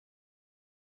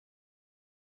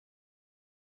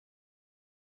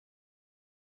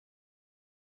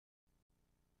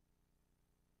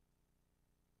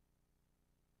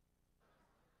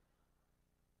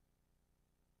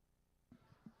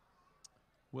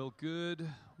Well, good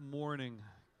morning.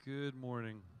 Good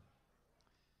morning.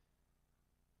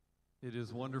 It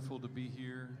is wonderful to be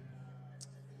here.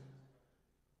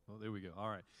 Oh, there we go. All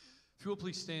right. If you will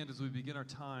please stand as we begin our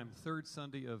time. Third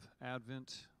Sunday of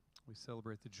Advent. We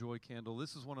celebrate the joy candle.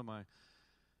 This is one of I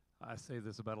say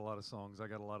this about a lot of songs. I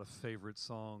got a lot of favorite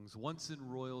songs. Once in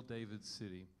Royal David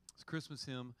City. It's a Christmas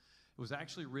hymn. It was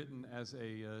actually written as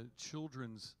a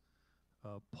children's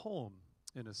poem,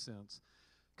 in a sense,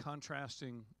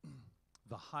 contrasting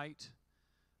the height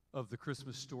of the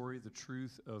Christmas story, the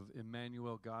truth of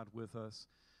Emmanuel, God with us,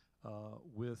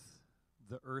 with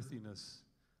the earthiness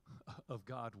of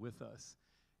God with us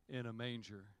in a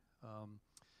manger.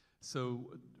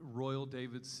 So Royal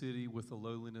David City with the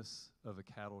lowliness of a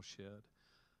cattle shed,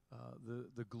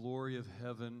 the glory of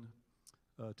heaven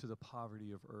to the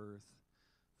poverty of earth.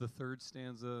 The third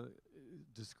stanza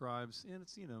describes, and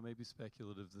it's, maybe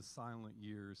speculative, the silent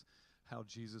years, how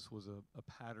Jesus was a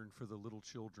pattern for the little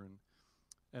children.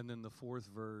 And then the fourth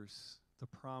verse, the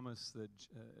promise that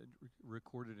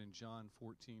recorded in John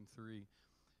 14:3,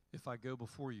 if I go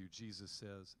before you, Jesus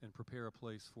says, and prepare a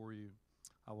place for you,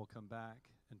 I will come back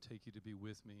and take you to be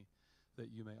with me, that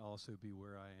you may also be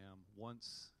where I am,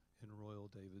 once in Royal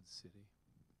David City.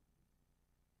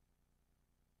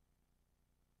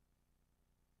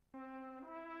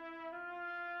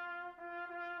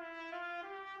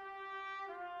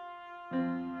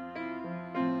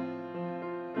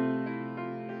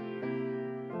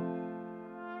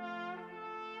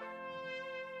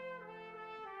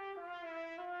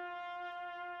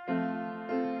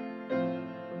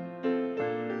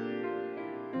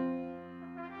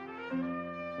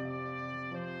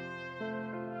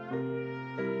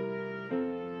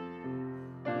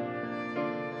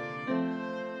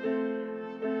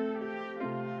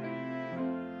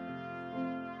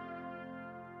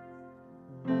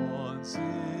 Once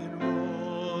in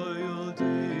Royal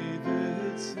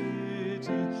David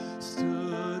City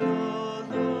stood a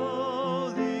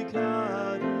lowly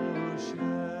cattle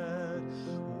shed,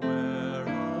 where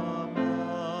a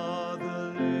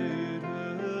mother laid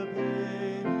her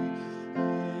baby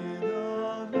in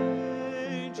a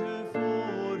manger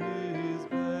for his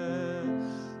bed.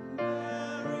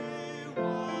 Mary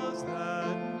was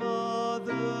that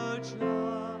mother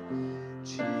child,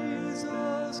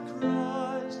 Jesus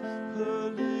Christ, her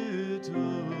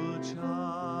little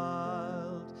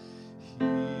child. He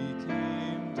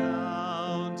came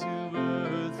down to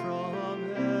earth from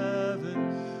heaven,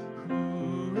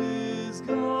 who is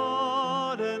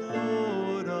God and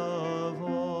Lord of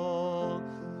all,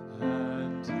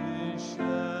 and his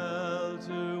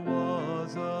shelter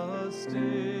was a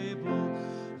stable,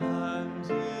 and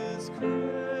his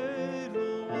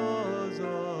cradle was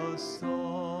a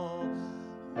stall.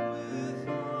 With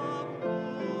the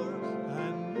poor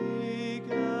and meek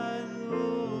and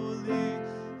lowly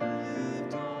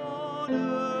lived on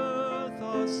earth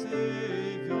our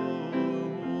Savior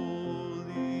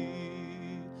holy.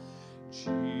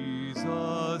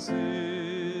 Jesus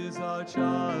is our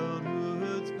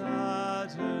childhood's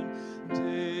pattern,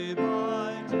 day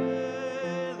by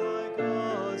day like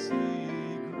us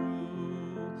he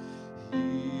grew.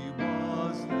 He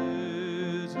was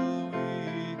little,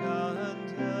 weak and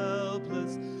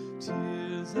helpless,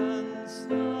 tears and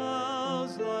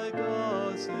smiles like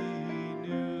us he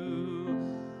knew.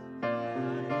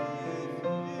 And he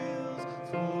feels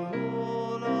for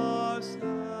all our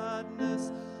sadness,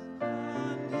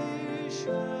 and he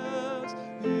shares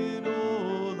in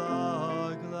all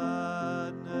our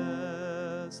gladness.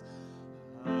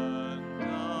 And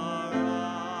our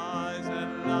eyes at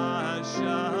last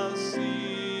shall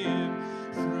see him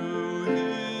through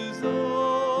his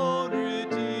own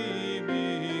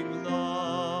redeeming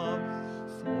love.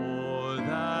 For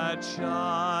that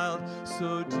child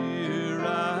so dear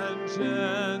and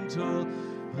gentle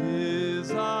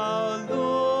is our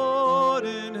Lord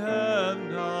in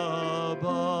heaven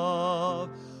above.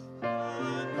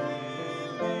 And he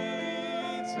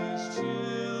leads his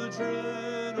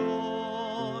children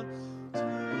on to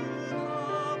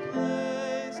the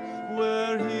place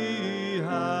where he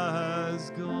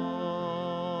has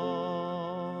gone.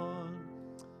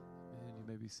 And you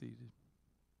may be seated.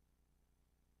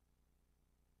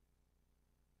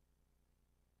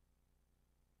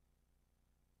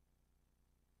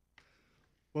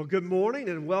 Well, good morning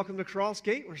and welcome to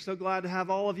Crossgate. We're so glad to have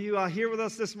all of you here with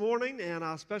us this morning, and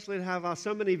especially to have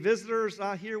so many visitors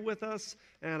here with us.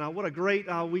 And what a great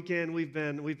weekend we've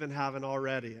been having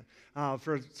already.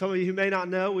 For some of you who may not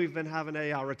know, we've been having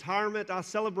a retirement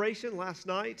celebration last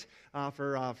night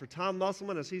for Tom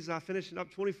Musselman as he's finishing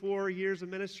up 24 years of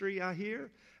ministry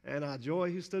here. and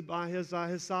Joy, who stood by his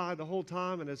side the whole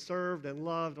time and has served and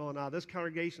loved on this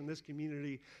congregation, this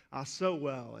community so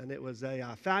well. And it was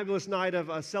a fabulous night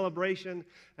of celebration,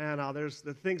 and there's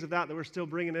the things of that we're still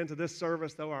bringing into this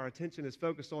service, though our attention is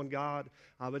focused on God,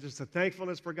 but just a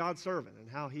thankfulness for God's servant and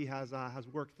how he has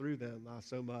worked through them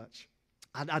so much.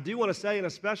 I do want to say a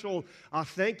special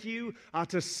thank you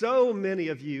to so many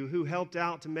of you who helped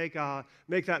out to make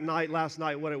that night last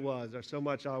night what it was. There's so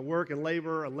much work and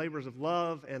labor and labors of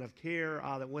love and of care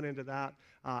that went into that,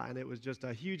 and it was just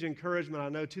a huge encouragement, I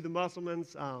know, to the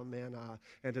Musselmans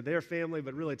and to their family,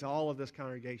 but really to all of this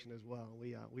congregation as well.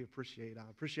 We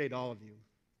appreciate all of you.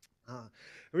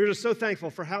 We're just so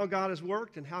thankful for how God has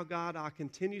worked and how God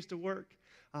continues to work,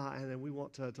 and then we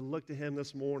want to look to Him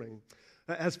this morning.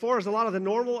 As far as a lot of the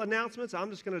normal announcements, I'm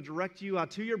just going to direct you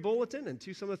to your bulletin and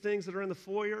to some of the things that are in the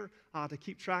foyer to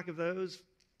keep track of those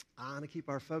and to keep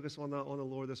our focus on the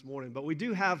Lord this morning. But we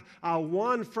do have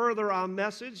one further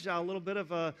message, a little bit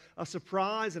of a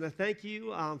surprise and a thank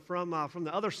you from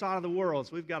the other side of the world.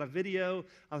 So we've got a video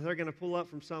they're going to pull up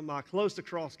from some close to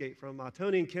Crossgate from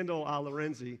Tony and Kendall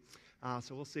Lorenzi.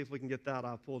 So we'll see if we can get that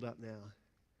pulled up now.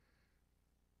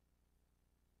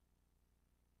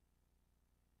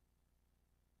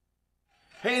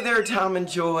 Hey there, Tom and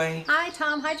Joy. Hi,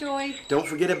 Tom. Hi, Joy. Don't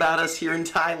forget about us here in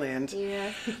Thailand.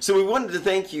 Yeah. So we wanted to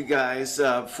thank you guys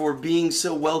for being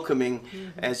so welcoming.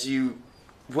 As you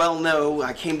well know,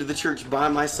 I came to the church by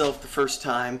myself the first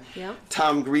time. Yep.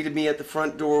 Tom greeted me at the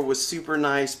front door, was super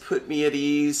nice, put me at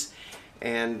ease,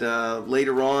 and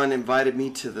later on invited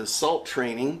me to the SALT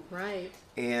training. Right.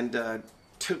 And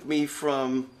took me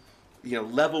from,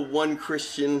 level 1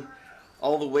 Christian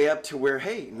all the way up to where,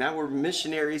 hey, now we're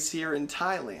missionaries here in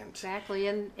Thailand. Exactly.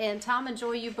 And Tom and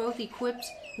Joy, you both equipped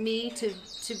me to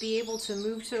be able to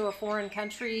move to a foreign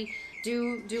country,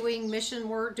 doing mission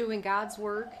work, doing God's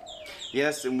work.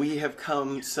 Yes, and we have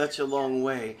come such a long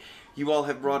way. You all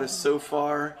have brought us so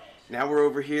far. Now we're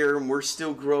over here and we're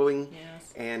still growing.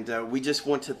 Yes. And we just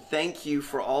want to thank you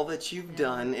for all that you've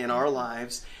done in our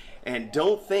lives. And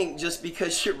don't think just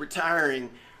because you're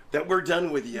retiring that we're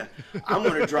done with you. I'm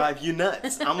going to drive you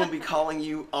nuts. I'm going to be calling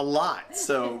you a lot.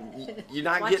 So you're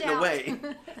not Watch getting out. away.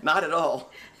 Not at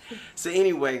all. So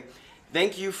anyway,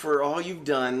 thank you for all you've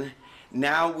done.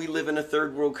 Now we live in a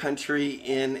third world country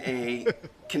in a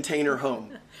container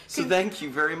home. So thank you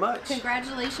very much.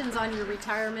 Congratulations on your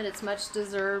retirement. It's much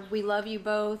deserved. We love you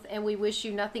both, and we wish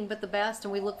you nothing but the best,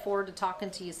 and we look forward to talking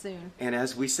to you soon. And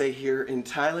as we say here in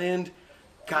Thailand,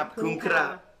 Kap Kum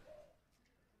Kra.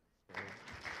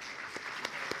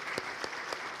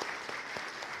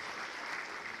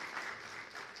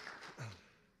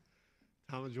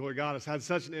 Tom and Joy, God has had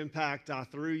such an impact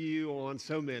through you on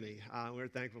so many. We're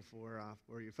thankful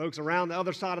for you folks around the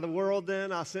other side of the world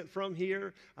then sent from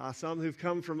here, some who've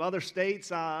come from other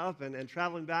states up and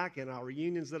traveling back, and our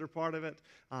reunions that are part of it,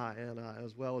 and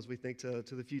as well as we think to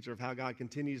the future of how God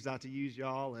continues to use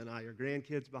y'all and your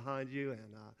grandkids behind you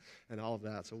and all of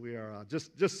that. So we are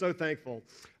just so thankful.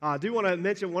 I do want to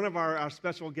mention one of our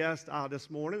special guests this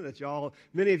morning that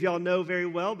many of y'all know very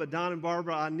well, but Don and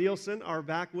Barbara Nielsen are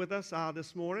back with us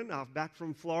this morning, back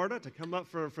from Florida to come up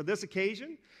for this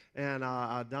occasion. And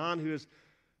Don, who is,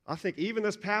 I think, even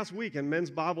this past week in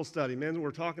men's Bible study,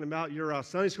 we're talking about your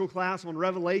Sunday school class on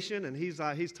Revelation, and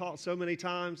he's taught so many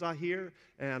times here,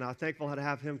 and I'm thankful to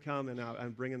have him come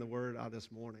and bring in the word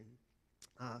this morning.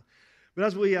 But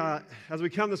as we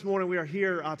come this morning, we are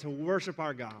here to worship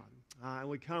our God, and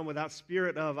we come with that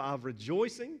spirit of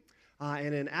rejoicing.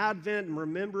 And in Advent and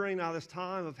remembering this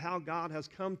time of how God has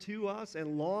come to us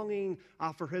and longing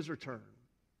for His return.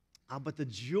 But the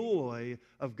joy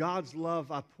of God's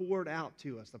love poured out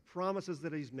to us, the promises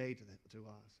that He's made to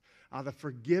us, the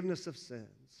forgiveness of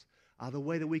sins, the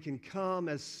way that we can come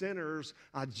as sinners,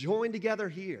 join together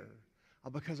here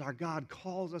because our God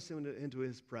calls us into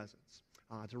His presence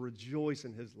to rejoice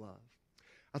in His love.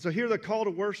 So hear the call to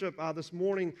worship this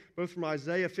morning, both from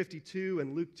Isaiah 52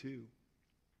 and Luke 2.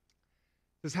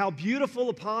 It says, how beautiful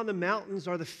upon the mountains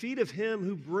are the feet of him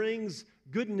who brings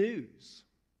good news,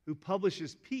 who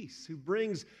publishes peace, who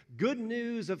brings good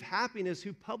news of happiness,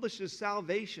 who publishes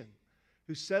salvation,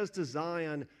 who says to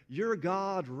Zion, your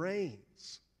God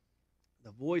reigns. The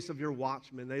voice of your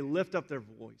watchmen, they lift up their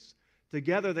voice.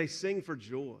 Together they sing for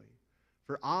joy.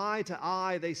 For eye to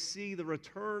eye they see the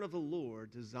return of the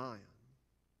Lord to Zion.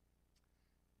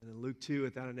 And in Luke 2,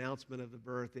 at that announcement of the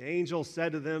birth, the angel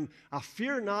said to them,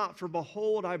 fear not, for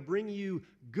behold, I bring you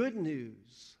good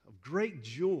news of great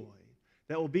joy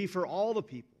that will be for all the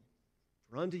people.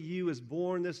 For unto you is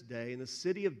born this day in the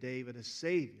city of David a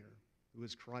Savior, who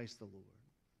is Christ the Lord.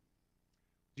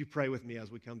 Would you pray with me as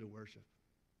we come to worship?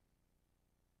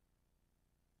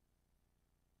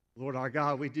 Lord our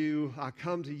God, we do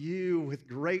come to you with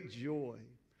great joy.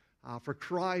 For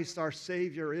Christ, our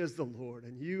Savior, is the Lord,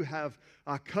 and you have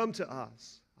come to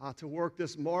us to work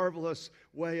this marvelous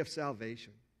way of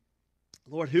salvation.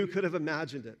 Lord, who could have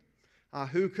imagined it?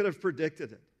 Who could have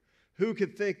predicted it? Who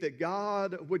could think that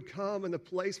God would come in the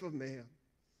place of man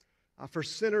for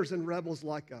sinners and rebels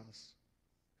like us,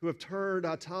 who have turned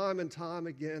time and time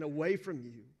again away from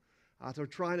you, to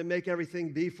trying to make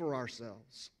everything be for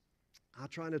ourselves,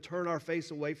 trying to turn our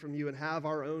face away from you and have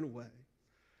our own way.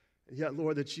 And yet,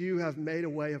 Lord, that you have made a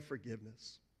way of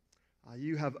forgiveness.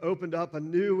 You have opened up a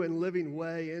new and living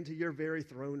way into your very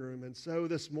throne room. And so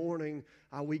this morning,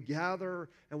 we gather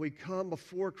and we come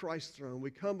before Christ's throne.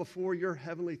 We come before your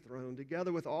heavenly throne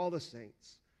together with all the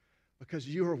saints because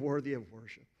you are worthy of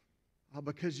worship,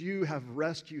 because you have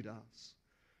rescued us,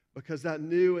 because that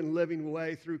new and living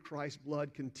way through Christ's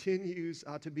blood continues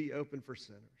to be open for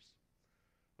sinners.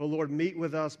 Oh, Lord, meet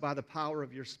with us by the power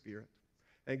of your Spirit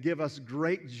and give us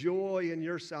great joy in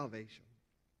your salvation.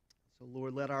 So,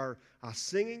 Lord, let our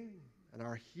singing and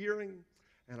our hearing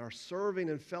and our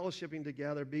serving and fellowshipping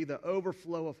together be the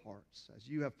overflow of hearts as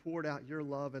you have poured out your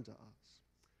love into us.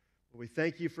 Lord, we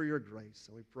thank you for your grace,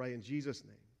 and we pray in Jesus'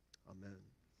 name. Amen.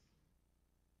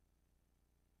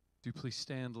 Do please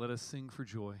stand. Let us sing for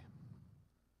joy.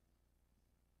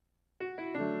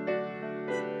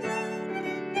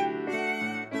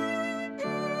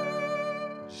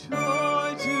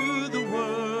 Joy to the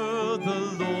world, the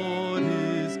Lord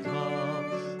is come.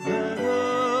 Let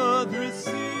earth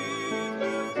receive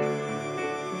her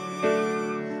King.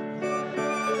 Let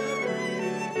every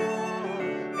heart,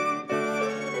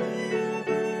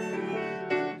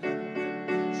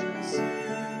 nature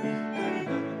sing, and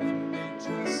heaven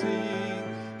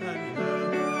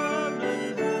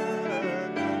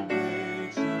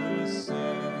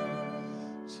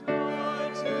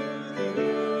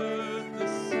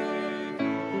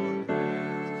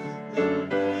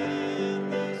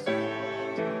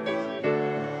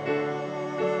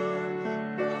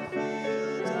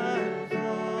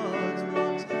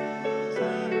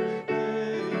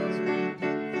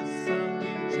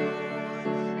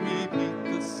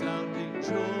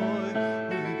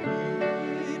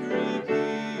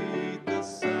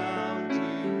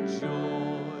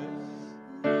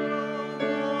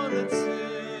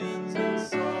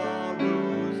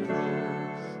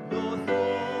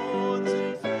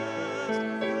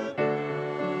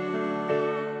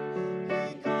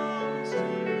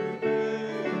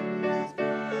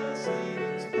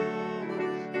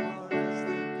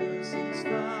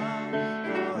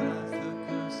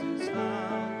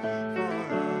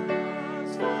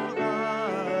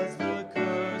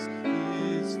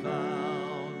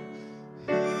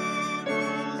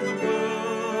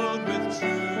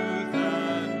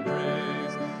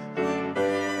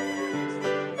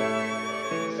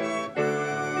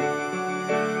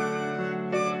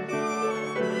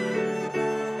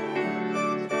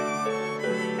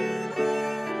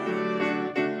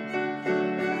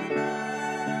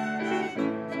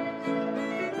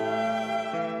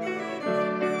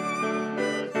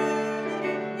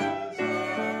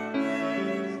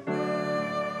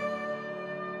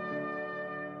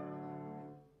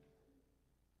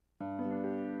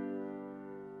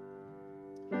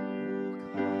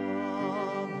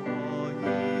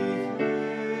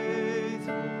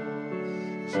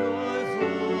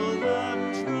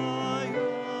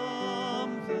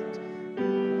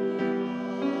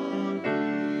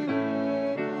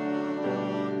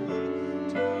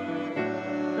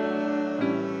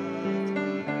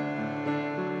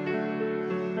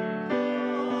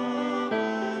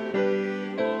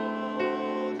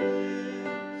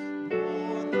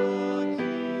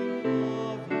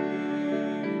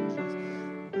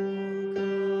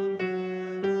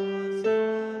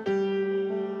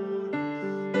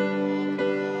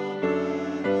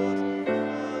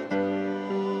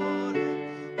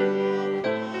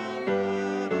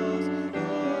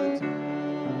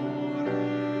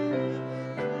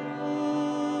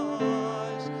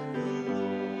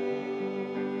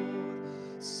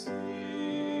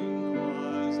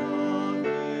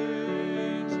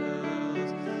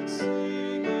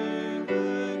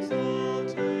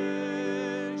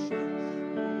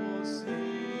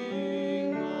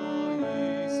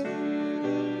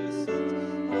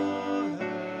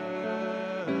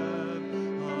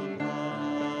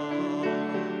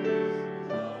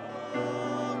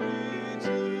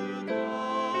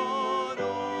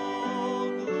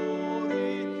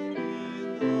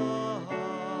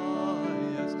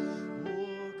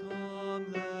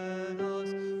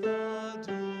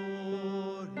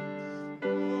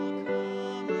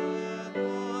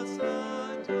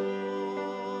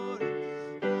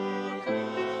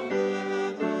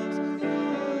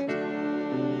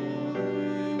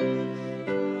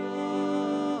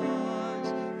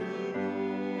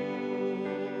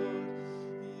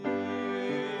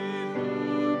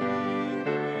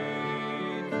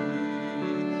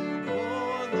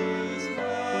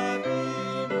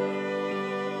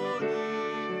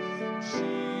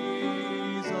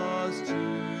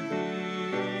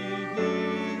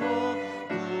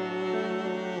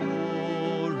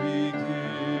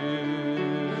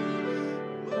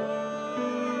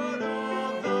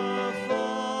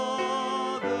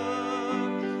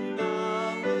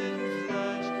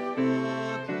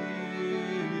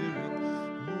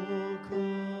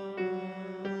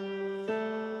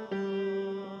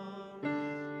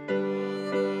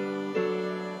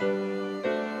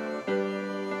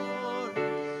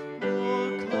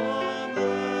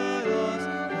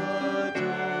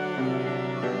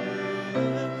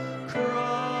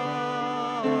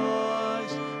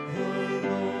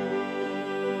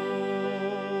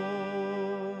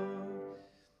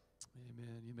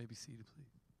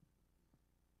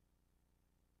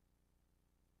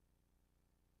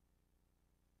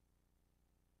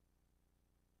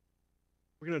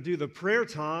We're going to do the prayer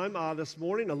time this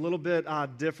morning a little bit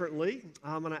differently.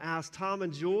 I'm going to ask Tom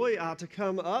and Joy to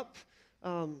come up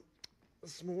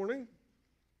this morning.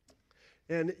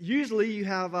 And usually you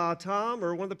have Tom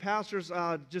or one of the pastors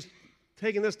just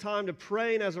taking this time to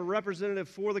praying as a representative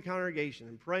for the congregation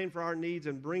and praying for our needs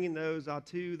and bringing those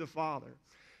to the Father.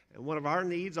 And one of our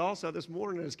needs also this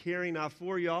morning is caring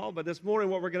for y'all. But this morning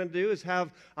what we're going to do is have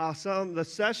the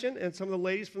session and some of the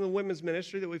ladies from the women's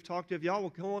ministry that we've talked to. If y'all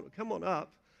will come on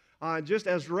up, just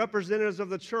as representatives of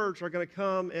the church are going to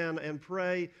come and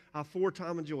pray for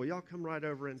Tom and Joy. Y'all come right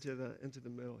over into the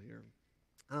middle here.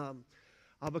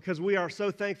 Because we are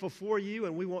so thankful for you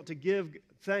and we want to give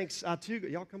thanks to you.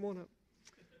 Y'all come on up.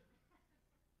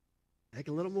 Make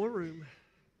a little more room.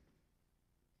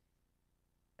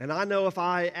 And I know if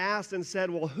I asked and said,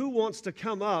 well, who wants to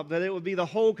come up, that it would be the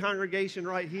whole congregation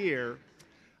right here.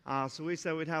 So we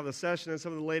said we'd have the session and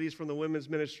some of the ladies from the women's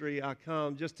ministry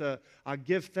come just to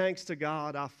give thanks to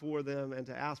God for them and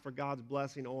to ask for God's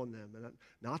blessing on them. And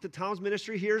not that Tom's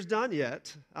ministry here is done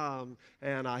yet. And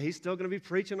he's still going to be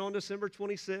preaching on December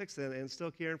 26th and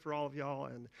still caring for all of y'all.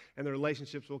 And the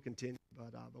relationships will continue.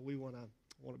 But we want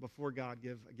to, before God,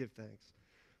 give thanks.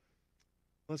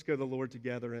 Let's go to the Lord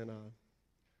together and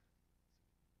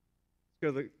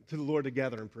go to the Lord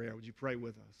together in prayer. Would you pray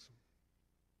with us?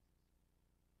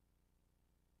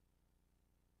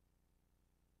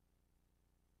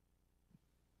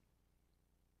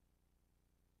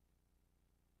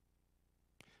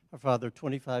 Our Father,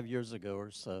 25 years ago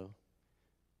or so,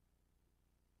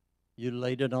 you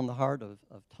laid it on the heart of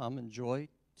Tom and Joy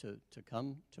to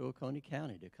come to Oconee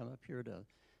County, to come up here to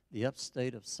the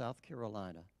upstate of South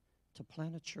Carolina, to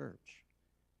plant a church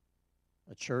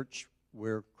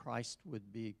where Christ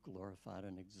would be glorified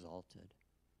and exalted,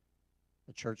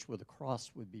 a church where the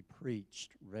cross would be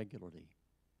preached regularly,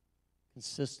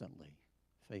 consistently,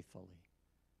 faithfully,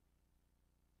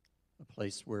 a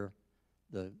place where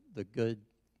the good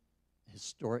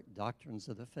historic doctrines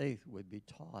of the faith would be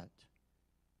taught,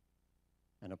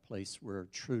 and a place where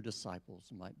true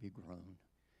disciples might be grown.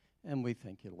 And we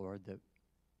thank you, Lord, that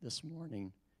this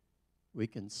morning we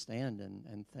can stand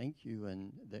and thank you,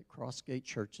 and that Crossgate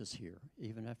Church is here,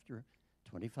 even after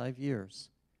 25 years,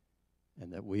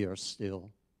 and that we are still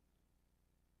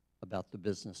about the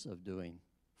business of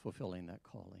fulfilling that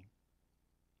calling.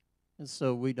 And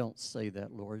so we don't say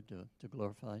that, Lord, to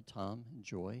glorify Tom and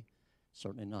Joy,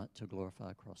 certainly not to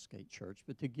glorify Crossgate Church,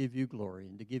 but to give you glory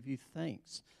and to give you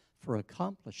thanks for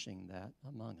accomplishing that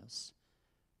among us,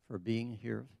 for being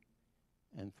here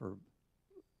and for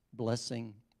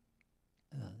blessing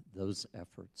those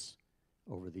efforts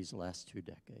over these last 2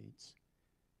 decades.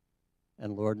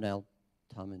 And Lord, now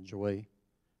Tom and Joy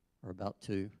are about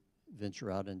to venture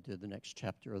out into the next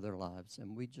chapter of their lives,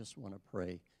 and we just want to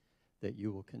pray that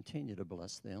you will continue to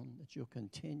bless them, that you'll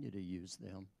continue to use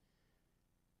them,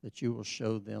 that you will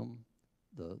show them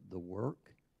the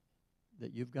work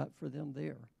that you've got for them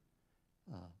there,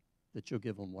 that you'll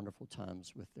give them wonderful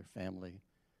times with their family,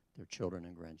 their children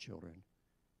and grandchildren,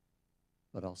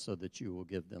 but also that you will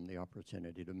give them the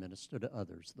opportunity to minister to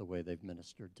others the way they've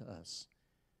ministered to us.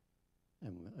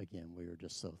 And again, we are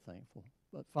just so thankful.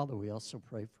 But Father, we also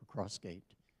pray for Crossgate.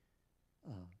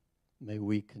 May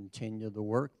we continue the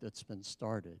work that's been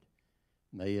started.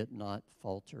 May it not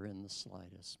falter in the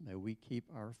slightest. May we keep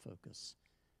our focus.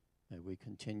 May we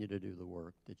continue to do the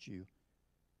work that you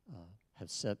have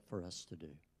set for us to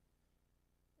do.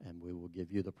 And we will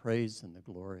give you the praise and the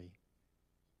glory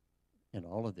in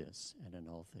all of this and in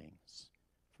all things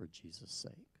for Jesus'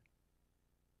 sake.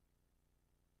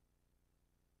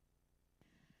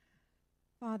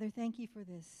 Father, thank you for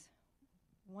this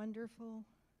wonderful,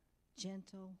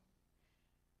 gentle,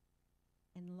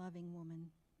 and loving woman.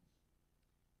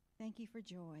 Thank you for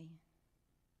Joy.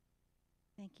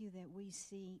 Thank you that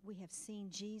we have seen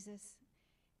Jesus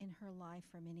in her life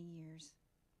for many years.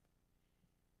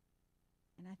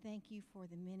 And I thank you for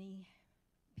the many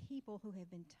people who have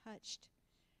been touched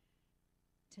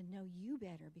to know you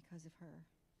better because of her.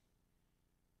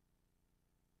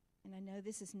 And I know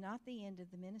this is not the end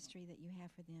of the ministry that you have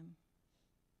for them.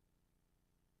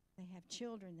 They have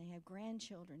children, they have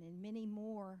grandchildren, and many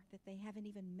more that they haven't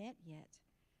even met yet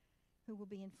who will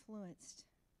be influenced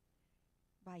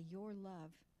by your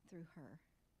love through her.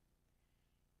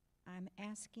 I'm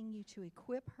asking you to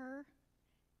equip her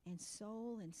in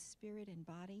soul and spirit and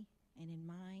body and in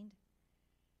mind,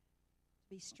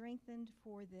 to be strengthened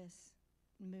for this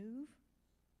move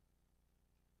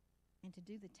and to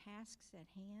do the tasks at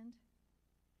hand.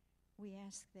 We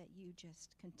ask that you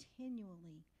just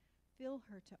continually fill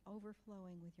her to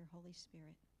overflowing with your Holy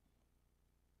Spirit,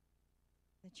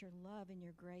 that that your love and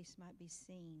your grace might be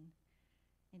seen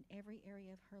in every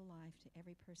area of her life to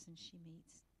every person she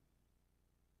meets.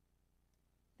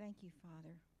 Thank you,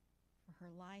 Father, for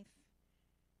her life,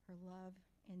 her love,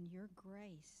 and your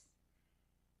grace.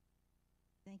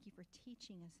 Thank you for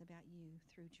teaching us about you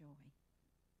through Joy.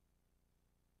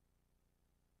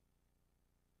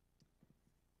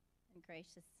 And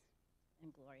gracious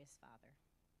and glorious Father,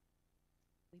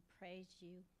 we praise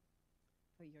you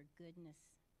for your goodness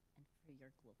and for your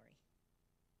glory.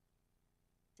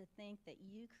 To think that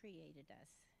you created us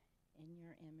in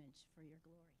your image for your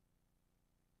glory,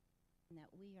 and that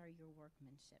we are your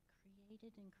workmanship,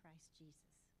 created in Christ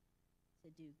Jesus to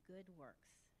do good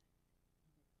works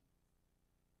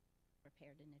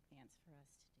prepared in advance for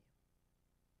us to do.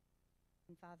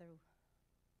 And Father,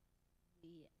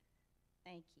 we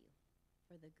thank you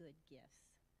for the good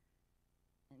gifts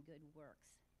and good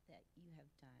works that you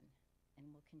have done and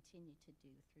will continue to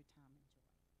do through Tom and Joy.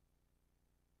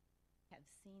 Have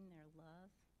seen their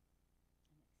love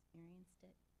and experienced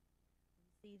it. We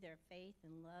see their faith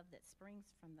and love that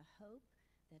springs from the hope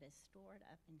that is stored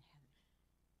up in heaven.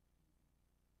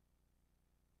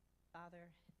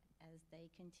 Father, as they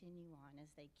continue on,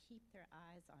 as they keep their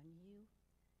eyes on you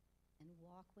and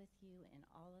walk with you in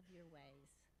all of your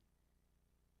ways,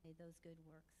 may those good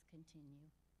works continue,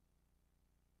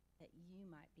 that you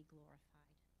might be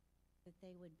glorified, that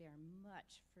they would bear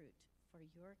much fruit for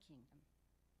your kingdom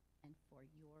and for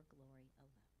your glory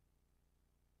alone.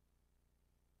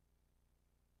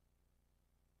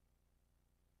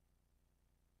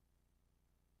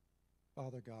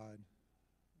 Father God,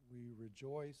 we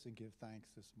rejoice and give thanks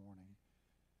this morning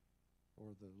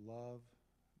for the love,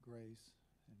 grace,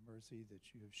 and mercy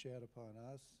that you have shed upon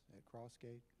us at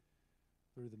Crossgate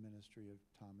through the ministry of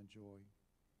Tom and Joy.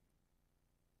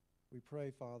 We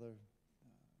pray, Father,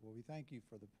 we thank you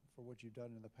for what you've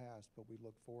done in the past, but we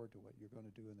look forward to what you're going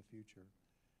to do in the future,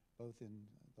 both in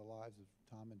the lives of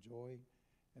Tom and Joy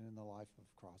and in the life of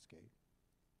Crossgate.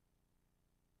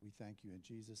 We thank you in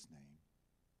Jesus' name.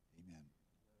 Amen.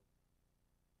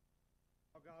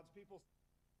 God's people.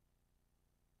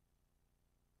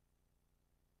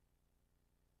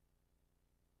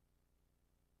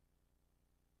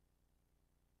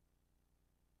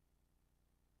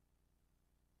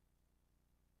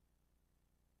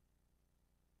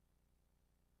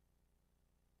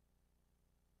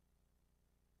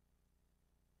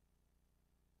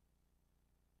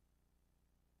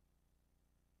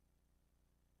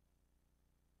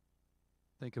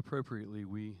 I think appropriately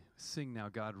we sing now,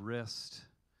 God rest,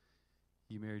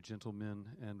 ye married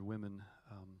gentlemen and women.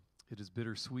 It is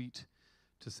bittersweet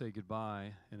to say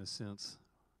goodbye, in a sense,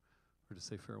 or to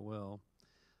say farewell.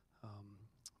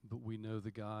 But we know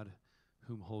the God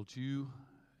whom holds you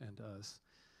and us.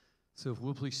 So if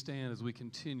we'll please stand as we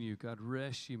continue. God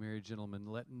rest, ye married gentlemen.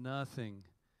 Let nothing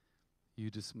you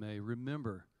dismay.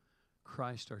 Remember,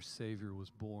 Christ our Savior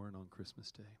was born on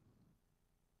Christmas Day.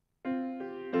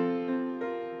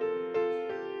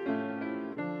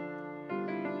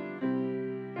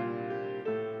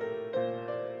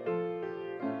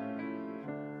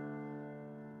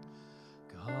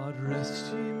 God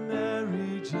rest ye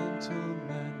merry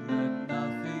gentlemen, let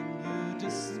nothing you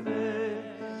dismay.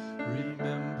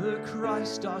 Remember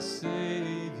Christ our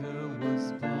Savior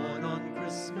was born on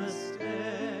Christmas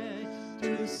Day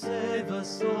to save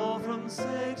us all from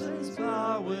Satan's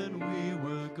power when we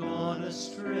were gone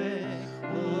astray.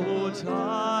 Oh,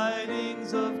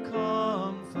 tidings of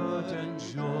comfort and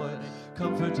joy,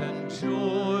 comfort and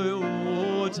joy.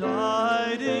 Oh,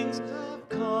 tidings of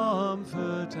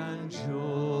comfort and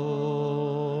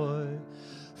joy.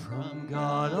 From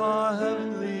God our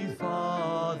Heavenly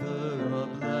Father, a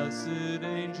blessed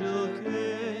angel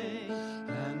came,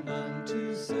 and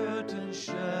unto certain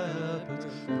shepherds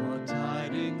brought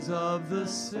tidings of the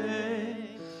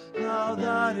same, how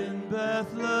that in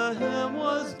Bethlehem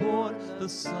was born the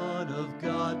Son of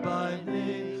God by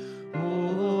name.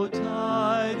 Oh,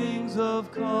 tidings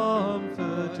of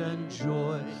comfort and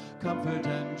joy, comfort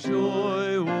and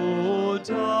joy. Oh,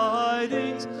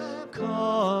 tidings of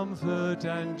comfort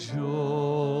and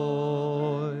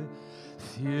joy.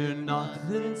 Fear not,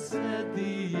 then said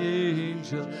the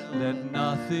angel, let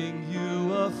nothing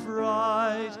you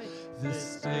affright.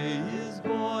 This day is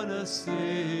born a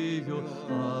Savior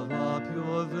of our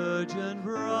pure Virgin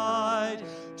bride,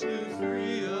 to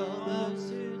free a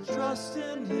multitude, trust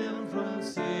in him from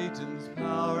Satan's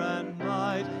power and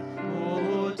might.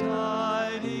 Oh,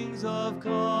 tidings of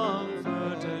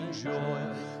comfort and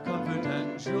joy, comfort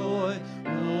and joy.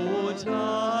 Oh,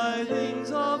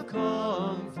 tidings of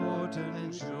comfort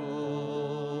and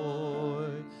joy.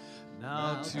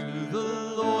 Now To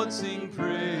the Lord sing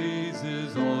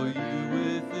praises, all you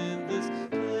within this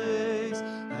place,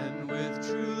 and with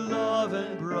true love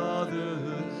and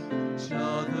brotherhood each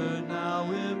other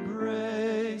now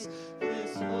embrace.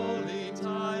 This holy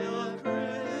tide of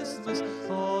Christmas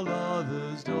all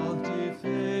others doth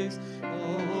deface.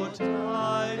 Oh,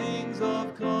 tidings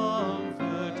of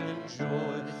comfort and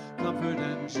joy, comfort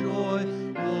and joy.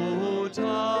 Oh,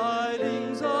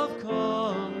 tidings of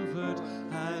comfort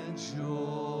and joy.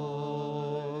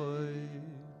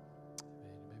 Amen.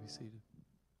 You may be seated.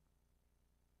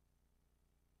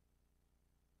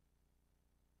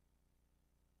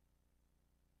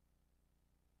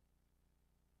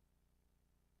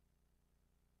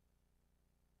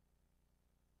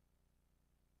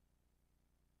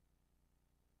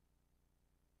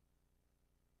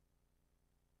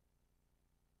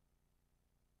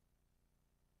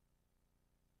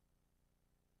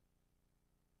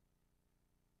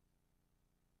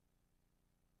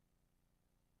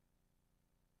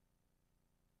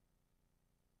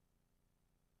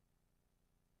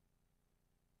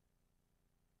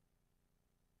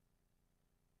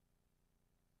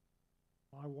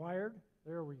 Am I wired?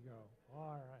 There we go.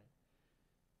 All right.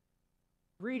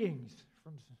 Greetings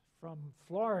from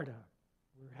Florida.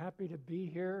 We're happy to be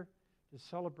here to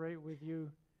celebrate with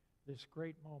you this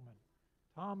great moment.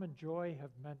 Tom and Joy have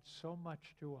meant so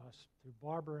much to us, to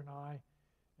Barbara and I,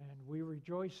 and we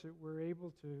rejoice that we're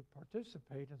able to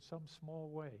participate in some small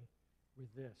way with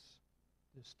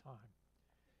this time.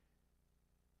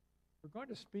 We're going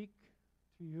to speak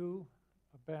to you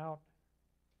about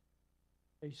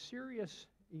a serious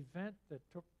event that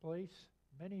took place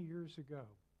many years ago.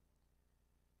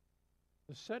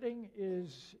 The setting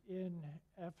is in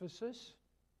Ephesus.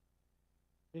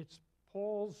 It's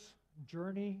Paul's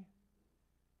journey,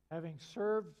 having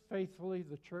served faithfully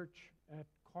the church at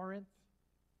Corinth.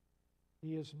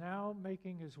 He is now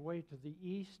making his way to the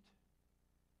east.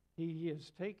 He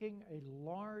is taking a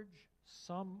large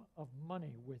sum of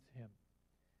money with him.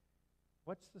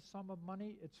 What's the sum of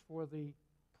money? It's for the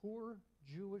poor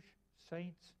Jewish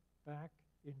saints back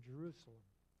in Jerusalem.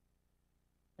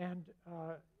 And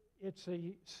it's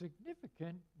a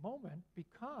significant moment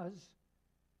because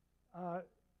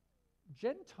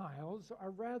Gentiles are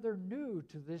rather new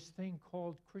to this thing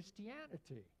called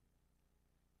Christianity.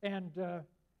 And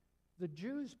the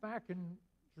Jews back in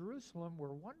Jerusalem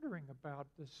were wondering about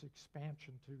this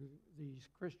expansion to these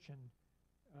Christian,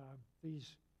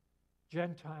 these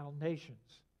Gentile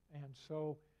nations. And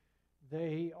so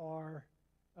they are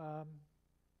a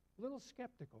little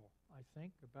skeptical, I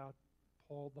think, about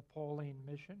the Pauline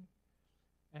mission.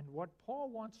 And what Paul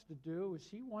wants to do is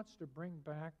he wants to bring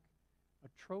back a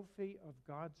trophy of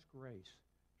God's grace,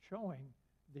 showing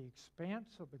the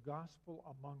expanse of the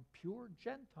gospel among pure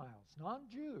Gentiles,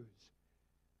 non-Jews.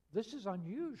 This is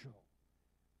unusual.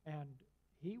 And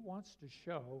he wants to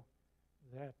show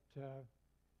that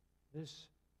this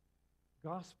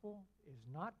gospel is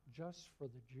not just for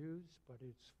the Jews, but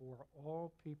it's for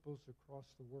all peoples across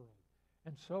the world.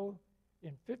 And so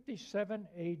in 57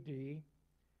 AD,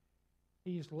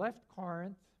 he's left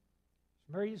Corinth,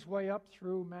 he's made his way up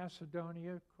through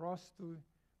Macedonia, across the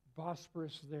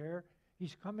Bosporus there.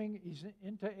 He's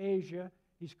into Asia.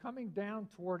 He's coming down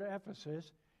toward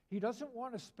Ephesus. He doesn't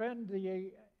want to spend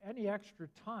any extra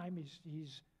time.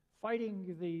 He's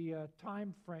fighting the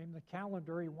time frame, the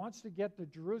calendar. He wants to get to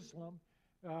Jerusalem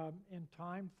in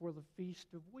time for the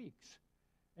Feast of Weeks.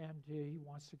 And he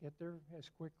wants to get there as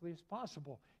quickly as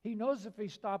possible. He knows if he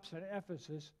stops at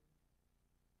Ephesus,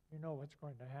 you know what's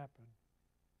going to happen.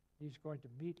 He's going to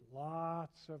meet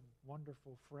lots of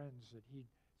wonderful friends that he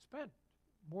spent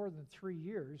more than 3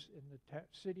 years in the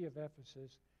city of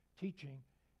Ephesus teaching,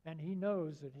 and he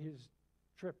knows that his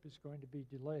trip is going to be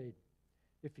delayed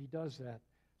if he does that.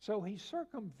 So he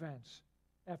circumvents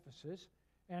Ephesus,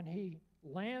 and he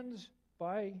lands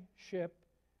by ship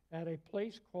at a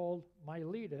place called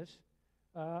Miletus,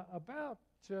 about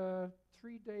 3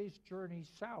 days' journey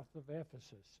south of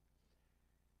Ephesus.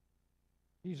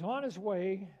 He's on his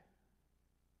way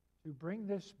to bring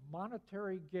this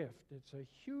monetary gift. It's a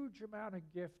huge amount of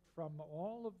gift from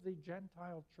all of the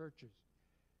Gentile churches.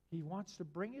 He wants to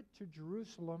bring it to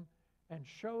Jerusalem and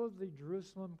show the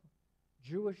Jerusalem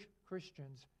Jewish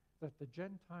Christians that the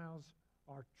Gentiles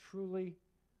are truly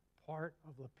part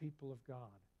of the people of God.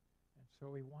 And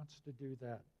so he wants to do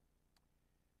that.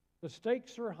 The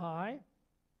stakes are high.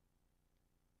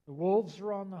 The wolves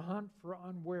are on the hunt for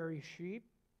unwary sheep.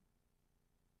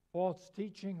 False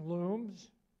teaching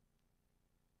looms.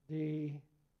 The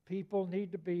people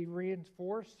need to be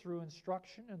reinforced through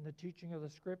instruction and the teaching of the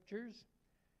Scriptures.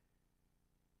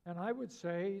 And I would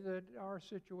say that our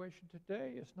situation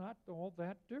today is not all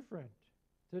that different.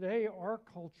 Today, our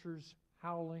culture's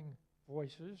howling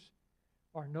voices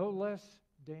are no less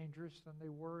dangerous than they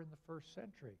were in the first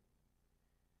century.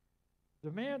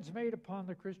 Demands made upon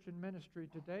the Christian ministry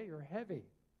today are heavy.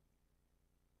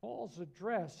 Paul's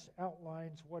address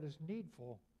outlines what is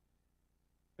needful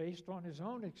based on his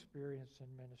own experience in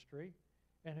ministry,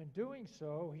 and in doing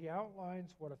so, he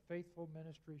outlines what a faithful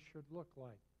ministry should look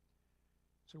like.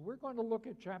 So we're going to look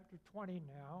at chapter 20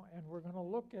 now, and we're going to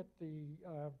look at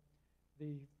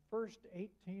the first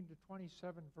 18 to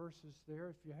 27 verses there.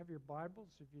 If you have your Bibles,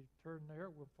 if you turn there,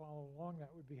 we'll follow along. That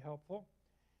would be helpful.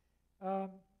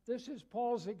 This is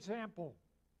Paul's example.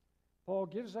 Paul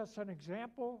gives us an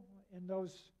example in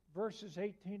those verses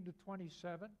 18 to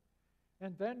 27.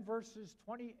 And then verses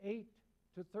 28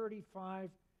 to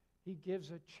 35, he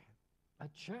gives a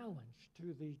challenge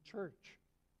to the church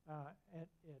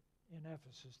in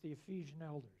Ephesus, the Ephesian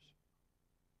elders.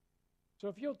 So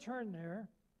if you'll turn there,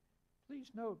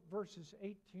 please note verses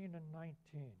 18 and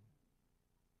 19.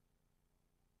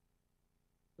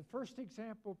 The first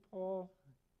example Paul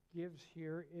gives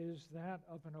here is that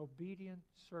of an obedient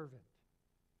servant.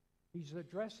 He's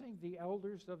addressing the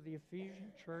elders of the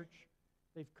Ephesian church.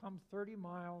 They've come 30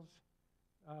 miles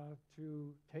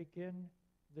to take in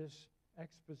this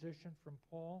exposition from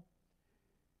Paul.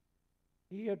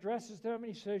 He addresses them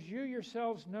and he says, "You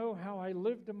yourselves know how I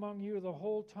lived among you the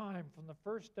whole time from the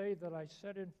first day that I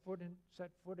set foot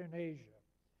in Asia,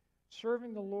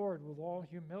 serving the Lord with all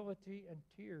humility and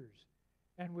tears,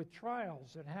 and with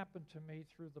trials that happened to me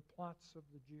through the plots of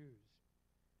the Jews."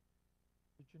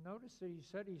 Did you notice that he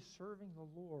said he's serving the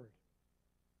Lord?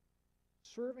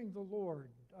 Serving the Lord.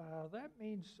 That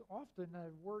means often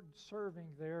the word serving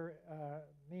there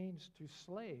means to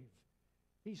slave.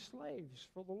 He slaves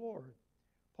for the Lord.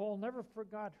 Paul never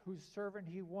forgot whose servant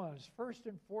he was. First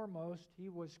and foremost, he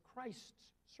was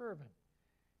Christ's servant.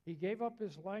 He gave up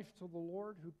his life to the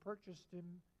Lord who purchased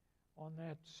him on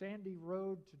that sandy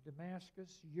road to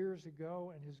Damascus years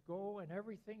ago, and his goal and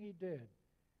everything he did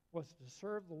was to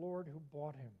serve the Lord who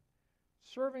bought him.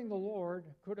 Serving the Lord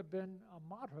could have been a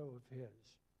motto of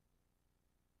his.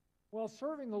 Well,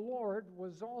 serving the Lord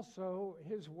was also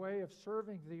his way of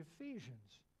serving the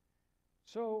Ephesians.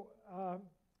 So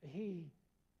he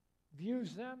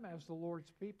views them as the Lord's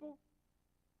people,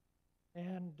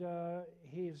 and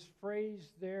his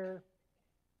phrase there,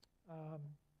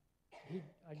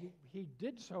 he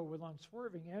did so with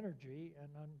unswerving energy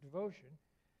and devotion.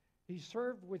 He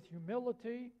served with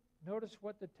humility. Notice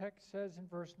what the text says in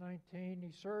verse 19.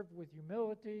 He served with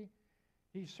humility,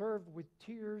 he served with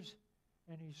tears,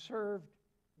 and he served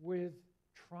with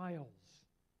trials.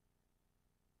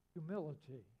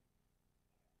 Humility.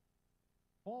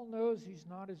 Paul knows he's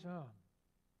not his own.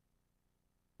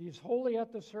 He is wholly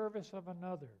at the service of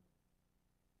another.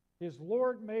 His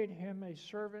Lord made him a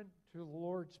servant to the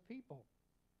Lord's people.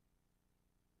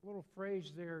 A little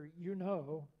phrase there, "you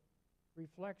know,"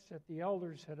 reflects that the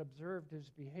elders had observed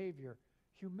his behavior.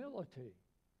 Humility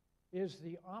is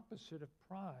the opposite of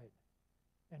pride.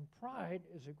 And pride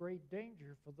is a great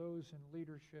danger for those in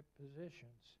leadership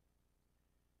positions.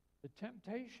 The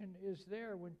temptation is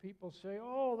there when people say,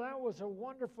 "Oh, that was a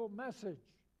wonderful message,"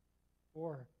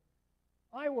 or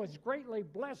 "I was greatly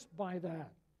blessed by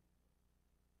that."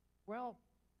 Well,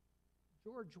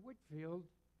 George Whitefield,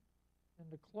 in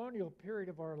the colonial period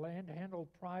of our land,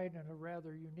 handled pride in a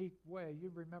rather unique way. You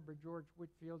remember George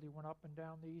Whitefield. He went up and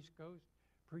down the East Coast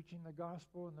preaching the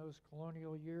gospel in those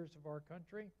colonial years of our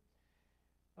country.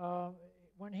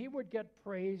 When he would get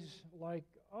praise like,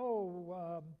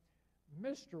 "Oh,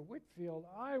 Mr. Whitefield,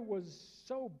 I was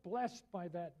so blessed by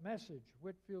that message,"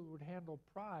 Whitefield would handle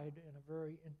pride in a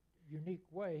very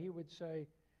unique way. He would say,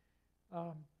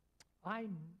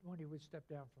 when he would step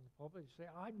down from the pulpit, he'd say,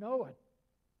 "I know it.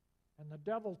 And the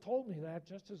devil told me that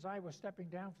just as I was stepping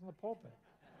down from the pulpit."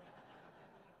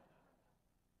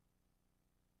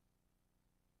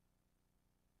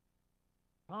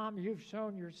 Tom, you've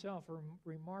shown yourself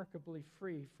remarkably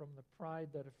free from the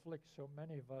pride that afflicts so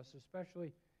many of us,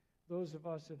 especially those of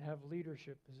us that have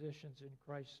leadership positions in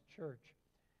Christ's church.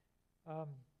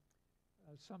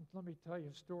 Let me tell you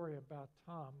a story about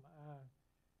Tom.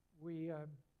 We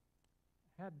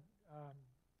had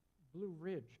Blue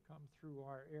Ridge come through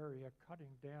our area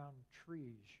cutting down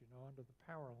trees, under the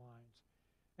power lines.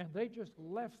 And they just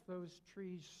left those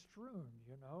trees strewn,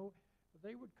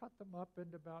 They would cut them up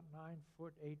into about 9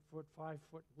 foot, 8 foot, 5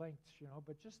 foot lengths,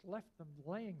 but just left them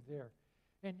laying there.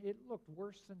 And it looked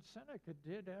worse than Seneca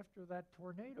did after that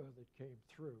tornado that came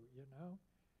through,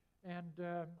 And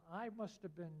I must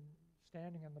have been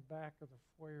standing in the back of the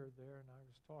foyer there, and I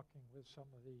was talking with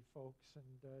some of the folks, and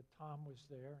Tom was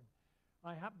there. And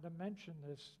I happened to mention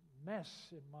this mess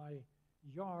in my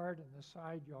yard and the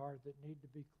side yard that need to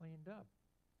be cleaned up.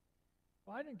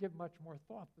 Well, I didn't give much more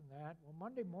thought than that. Well,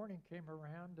 Monday morning came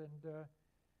around, and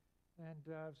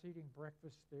I was eating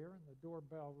breakfast there, and the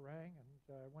doorbell rang,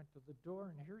 and I went to the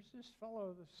door, and here's this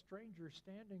fellow, the stranger,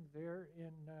 standing there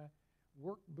in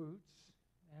work boots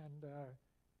and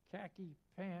khaki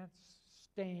pants,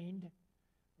 stained,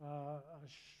 a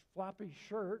floppy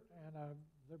shirt, and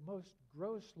the most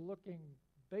gross-looking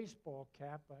baseball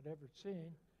cap I'd ever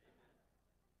seen.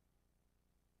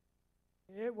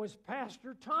 It was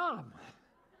Pastor Tom.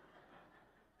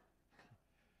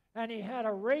 And he had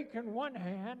a rake in one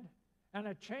hand and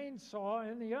a chainsaw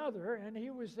in the other, and he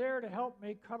was there to help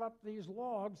me cut up these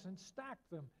logs and stack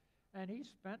them. And he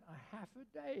spent a half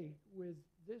a day with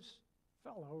this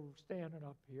fellow standing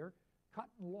up here,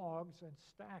 cutting logs and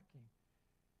stacking,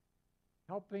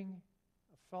 helping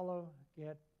a fellow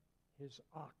get his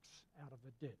ox out of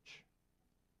a ditch.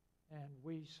 And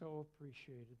we so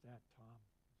appreciated that, Tom.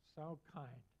 So kind,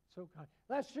 so kind.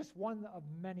 That's just one of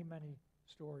many, many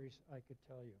stories I could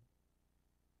tell you.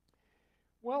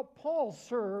 Well, Paul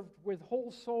served with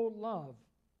whole soul love.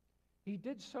 He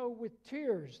did so with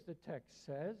tears, the text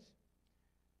says.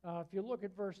 If you look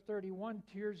at verse 31,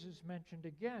 tears is mentioned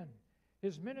again.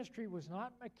 His ministry was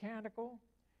not mechanical.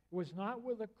 It was not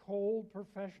with a cold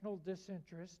professional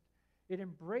disinterest. It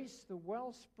embraced the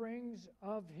well springs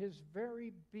of his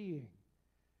very being.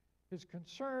 His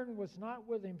concern was not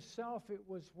with himself, it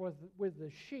was with the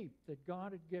sheep that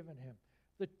God had given him.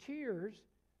 The tears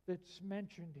that's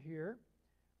mentioned here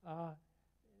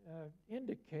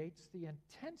indicates the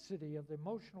intensity of the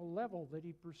emotional level that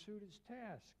he pursued his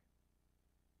task.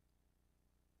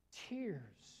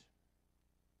 Tears.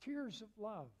 Tears of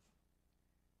love.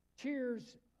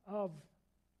 Tears of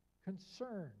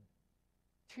concern.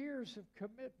 Tears of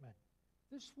commitment.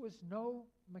 This was no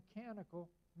mechanical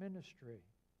ministry.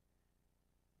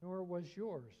 Nor was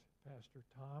yours, Pastor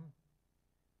Tom.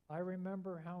 I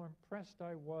remember how impressed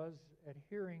I was at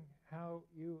hearing how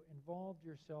you involved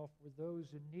yourself with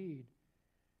those in need,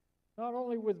 not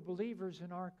only with believers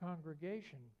in our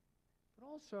congregation, but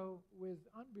also with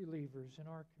unbelievers in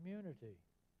our community.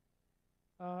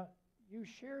 You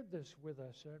shared this with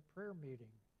us at prayer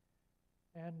meeting,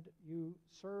 and you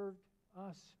served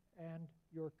us and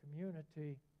your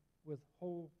community with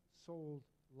whole-souled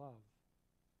love.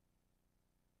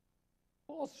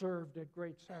 Paul served at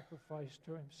great sacrifice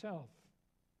to himself.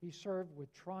 He served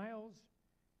with trials.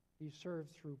 He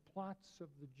served through plots of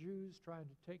the Jews trying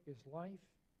to take his life.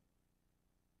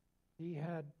 He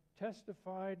had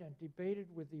testified and debated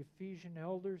with the Ephesian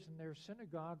elders in their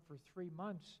synagogue for 3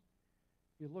 months.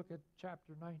 If you look at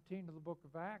chapter 19 of the book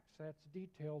of Acts, that's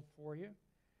detailed for you.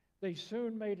 They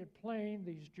soon made it plain,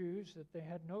 these Jews, that they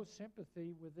had no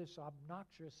sympathy with this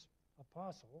obnoxious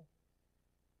apostle.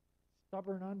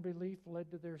 Stubborn unbelief led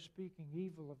to their speaking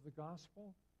evil of the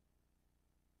gospel.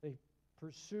 They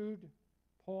pursued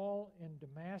Paul in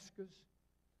Damascus.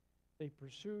 They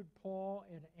pursued Paul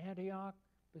in Antioch,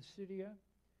 Pisidia.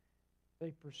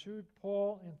 They pursued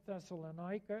Paul in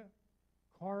Thessalonica,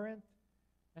 Corinth,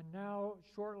 and now,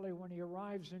 shortly when he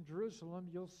arrives in Jerusalem,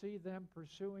 you'll see them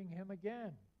pursuing him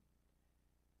again.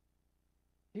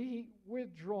 He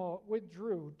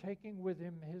withdrew, taking with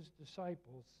him his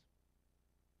disciples.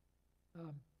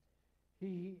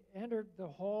 He entered the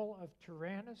hall of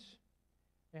Tyrannus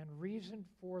and reasoned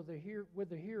with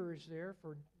the hearers there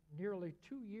for nearly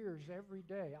 2 years every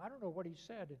day. I don't know what he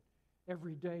said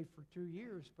every day for 2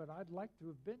 years, but I'd like to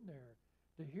have been there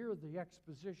to hear the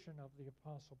exposition of the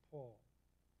Apostle Paul.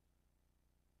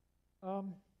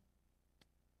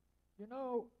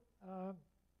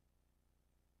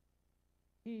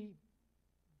 He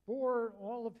bore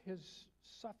all of his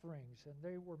sufferings, and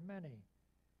they were many.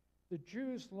 The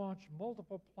Jews launched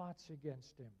multiple plots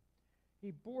against him.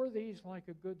 He bore these like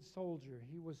a good soldier.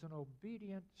 He was an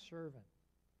obedient servant.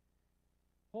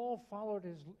 Paul followed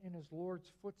in his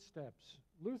Lord's footsteps.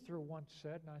 Luther once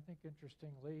said, and I think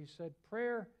interestingly, he said,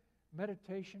 prayer,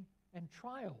 meditation, and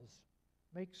trials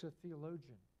makes a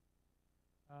theologian.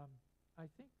 I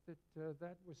think that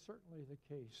that was certainly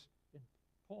the case in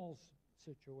Paul's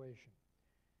situation.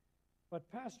 But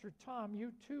Pastor Tom,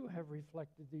 you too have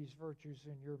reflected these virtues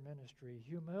in your ministry.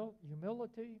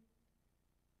 Humility,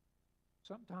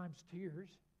 sometimes tears,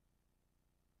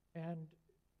 and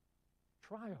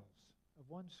trials of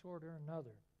one sort or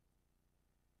another.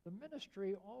 The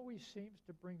ministry always seems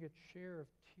to bring its share of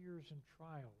tears and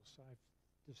trials,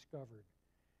 I've discovered.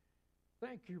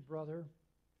 Thank you, brother,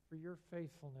 for your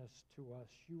faithfulness to us.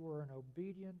 You are an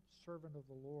obedient servant of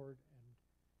the Lord, and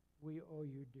we owe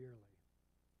you dearly.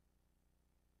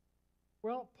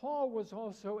 Well, Paul was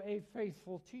also a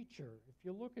faithful teacher. If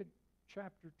you look at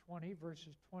chapter 20,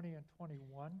 verses 20 and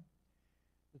 21,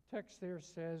 the text there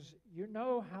says, "You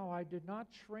know how I did not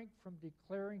shrink from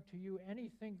declaring to you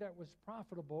anything that was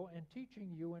profitable and teaching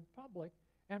you in public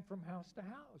and from house to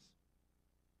house,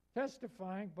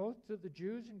 testifying both to the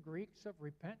Jews and Greeks of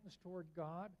repentance toward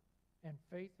God and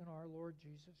faith in our Lord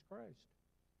Jesus Christ."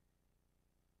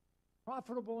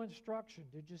 Profitable instruction.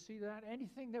 Did you see that?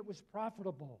 Anything that was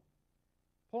profitable.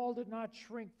 Paul did not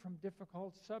shrink from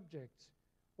difficult subjects.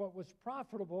 What was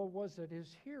profitable was that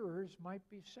his hearers might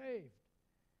be saved.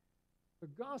 The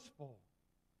gospel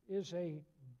is a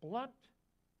blunt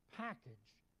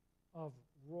package of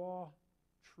raw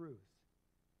truth.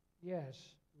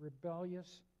 Yes,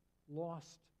 rebellious,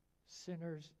 lost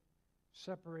sinners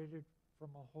separated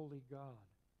from a holy God.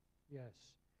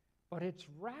 Yes. But it's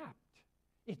wrapped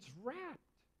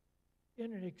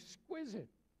in an exquisite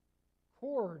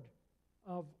cord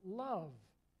of love,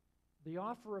 the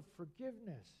offer of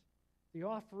forgiveness, the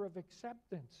offer of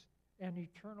acceptance, and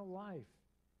eternal life.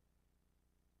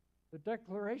 The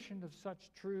declaration of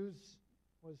such truths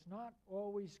was not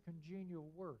always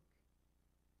congenial work,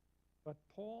 but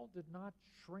Paul did not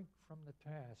shrink from the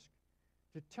task.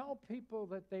 To tell people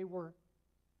that they were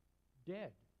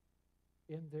dead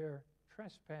in their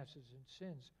trespasses and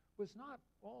sins was not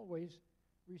always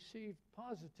received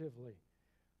positively.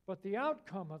 But the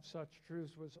outcome of such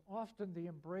truths was often the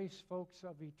embrace, folks,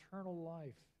 of eternal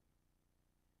life.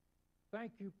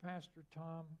 Thank you, Pastor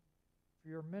Tom, for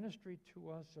your ministry to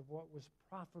us of what was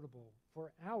profitable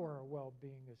for our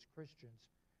well-being as Christians.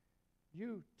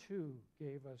 You, too,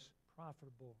 gave us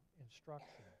profitable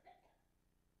instruction.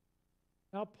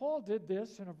 Now, Paul did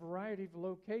this in a variety of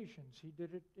locations. He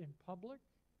did it in public,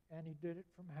 and he did it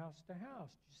from house to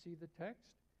house. Do you see the text?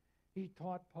 He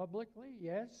taught publicly,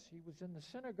 yes. He was in the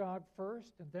synagogue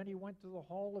first, and then he went to the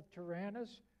hall of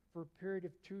Tyrannus for a period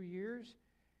of 2 years.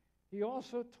 He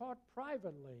also taught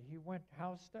privately. He went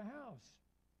house to house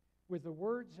with the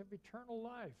words of eternal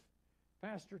life.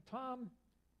 Pastor Tom,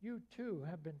 you too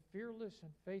have been fearless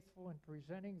and faithful in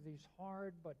presenting these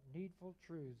hard but needful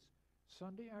truths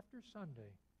Sunday after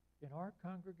Sunday in our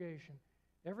congregation,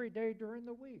 every day during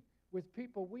the week, with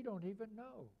people we don't even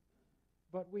know,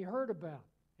 but we heard about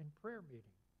in prayer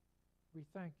meeting. We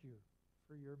thank you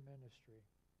for your ministry.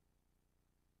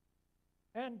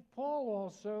 And Paul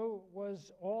also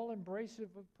was all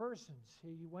embracive of persons.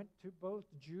 He went to both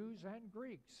Jews and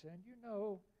Greeks. And you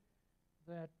know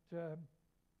that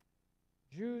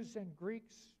Jews and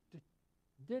Greeks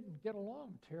didn't get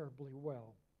along terribly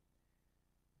well.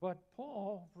 But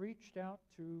Paul reached out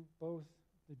to both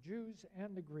the Jews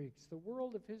and the Greeks. The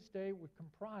world of his day was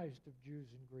comprised of Jews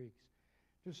and Greeks.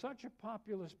 To such a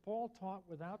populace, Paul taught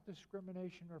without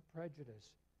discrimination or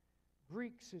prejudice.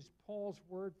 Greeks is Paul's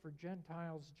word for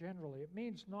Gentiles generally. It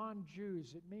means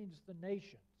non-Jews. It means the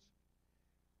nations.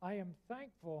 I am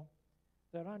thankful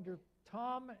that under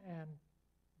Tom and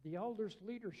the elders'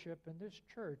 leadership in this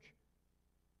church,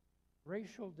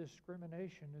 racial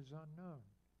discrimination is unknown.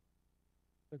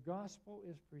 The gospel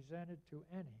is presented to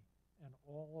any and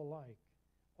all alike.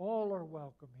 All are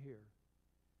welcome here.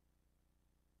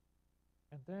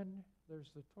 And then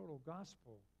there's the total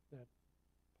gospel that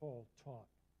Paul taught.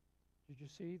 Did you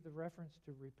see the reference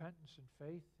to repentance and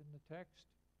faith in the text?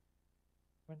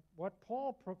 What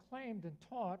Paul proclaimed and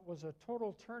taught was a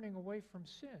total turning away from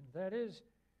sin. That is,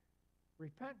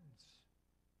 repentance.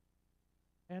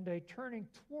 And a turning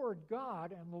toward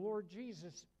God and the Lord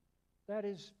Jesus. That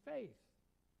is faith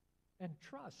and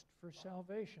trust for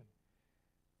salvation.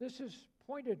 This is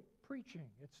pointed preaching.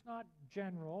 It's not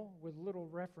general with little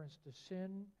reference to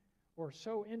sin or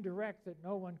so indirect that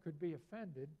no one could be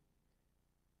offended.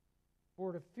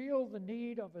 For to feel the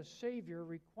need of a Savior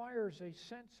requires a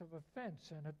sense of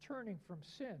offense and a turning from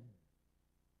sin.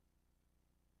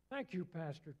 Thank you,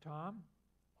 Pastor Tom,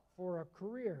 for a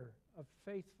career of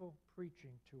faithful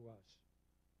preaching to us.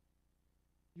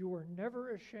 You were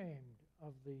never ashamed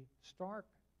of the stark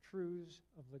truths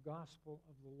of the gospel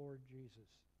of the Lord Jesus.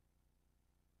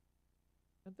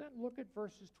 And then look at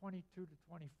verses 22 to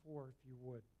 24, if you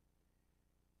would.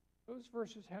 Those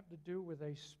verses have to do with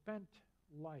a spent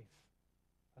life.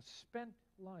 A spent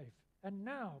life. And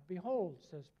now, behold,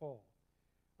 says Paul,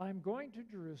 I am going to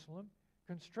Jerusalem,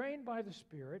 constrained by the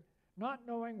Spirit, not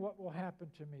knowing what will happen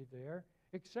to me there,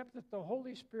 except that the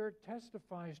Holy Spirit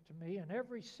testifies to me in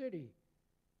every city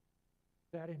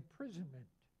that imprisonment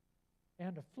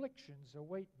and afflictions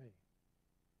await me.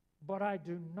 But I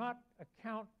do not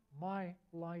account my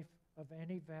life of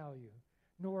any value,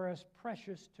 nor as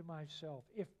precious to myself,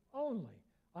 if only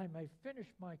I may finish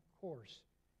my course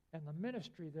and the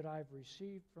ministry that I've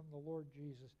received from the Lord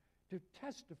Jesus, to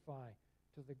testify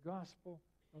to the gospel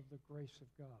of the grace of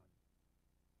God.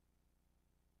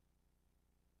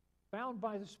 Bound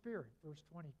by the Spirit, verse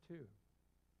 22.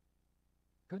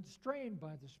 Constrained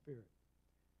by the Spirit.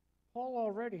 Paul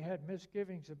already had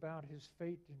misgivings about his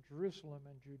fate in Jerusalem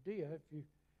and Judea.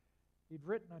 He'd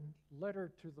written a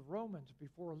letter to the Romans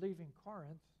before leaving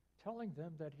Corinth, telling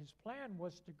them that his plan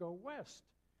was to go west.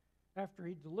 After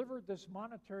he delivered this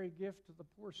monetary gift to the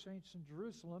poor saints in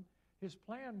Jerusalem, his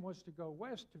plan was to go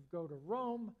west, to go to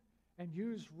Rome, and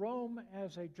use Rome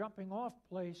as a jumping-off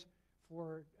place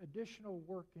for additional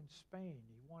work in Spain.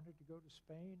 He wanted to go to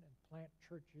Spain and plant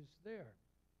churches there.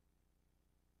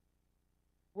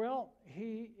 Well,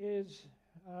 he is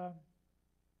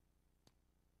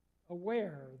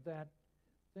aware that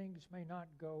things may not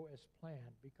go as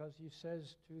planned, because he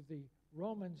says to the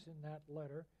Romans in that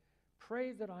letter,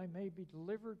 "Pray that I may be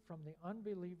delivered from the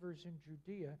unbelievers in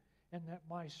Judea, and that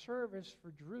my service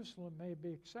for Jerusalem may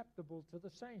be acceptable to the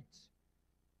saints."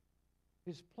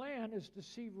 His plan is to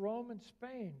see Rome and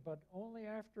Spain, but only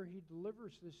after he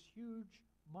delivers this huge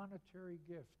monetary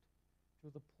gift to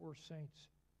the poor saints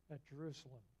at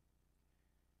Jerusalem.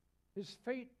 His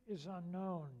fate is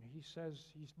unknown. He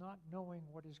says he's not knowing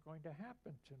what is going to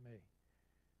happen to me.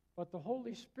 But the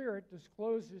Holy Spirit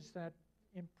discloses that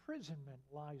imprisonment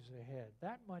lies ahead.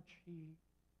 That much he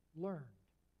learned.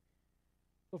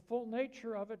 The full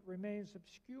nature of it remains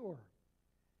obscure.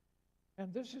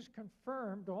 And this is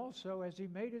confirmed also as he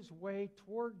made his way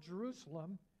toward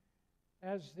Jerusalem,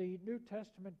 as the New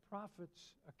Testament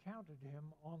prophets accounted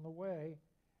him on the way,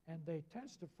 and they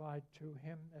testified to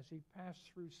him as he passed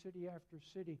through city after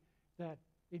city that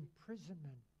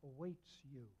imprisonment awaits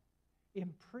you.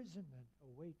 Imprisonment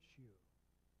awaits you.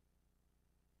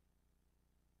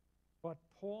 But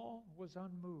Paul was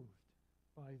unmoved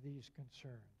by these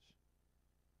concerns.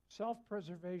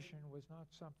 Self-preservation was not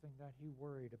something that he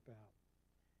worried about.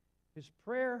 His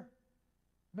prayer,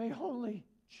 may only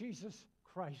Jesus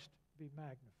Christ be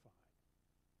magnified.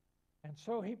 And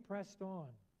so he pressed on.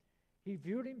 He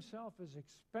viewed himself as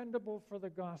expendable for the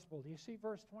gospel. Do you see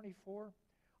verse 24?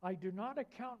 I do not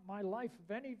account my life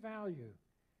of any value.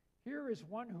 Here is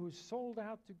one who is sold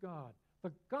out to God.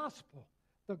 The gospel.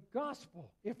 The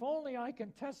gospel. If only I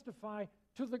can testify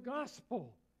to the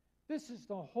gospel. This is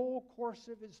the whole course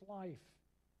of his life.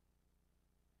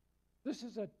 This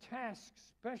is a task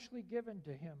specially given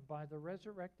to him by the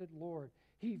resurrected Lord.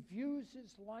 He views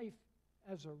his life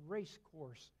as a race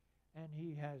course, and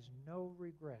he has no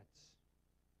regrets.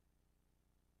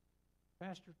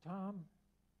 Pastor Tom,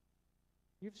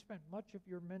 you've spent much of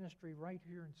your ministry right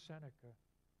here in Seneca.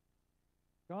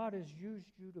 God has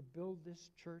used you to build this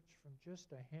church from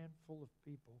just a handful of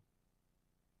people.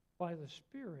 By the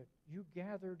Spirit, you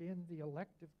gathered in the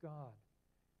elect of God,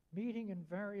 meeting in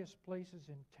various places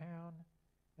in town,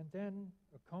 and then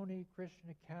Oconee Christian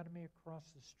Academy across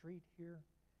the street here,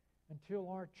 until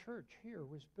our church here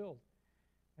was built.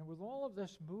 And with all of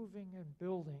this moving and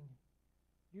building,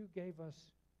 you gave us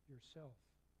yourself.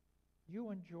 You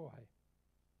and joy.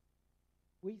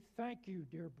 We thank you,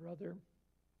 dear brother,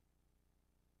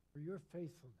 for your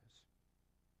faithfulness.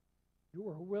 You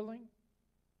are willing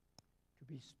to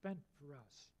be spent for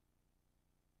us.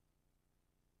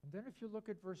 And then if you look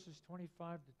at verses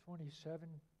 25 to 27,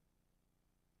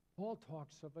 Paul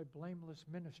talks of a blameless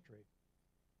ministry.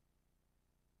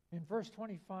 In verse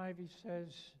 25 he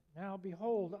says, now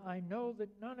behold, I know that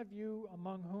none of you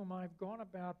among whom I've gone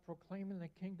about proclaiming the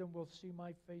kingdom will see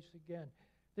my face again.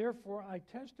 Therefore I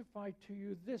testify to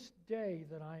you this day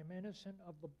that I am innocent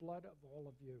of the blood of all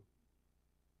of you.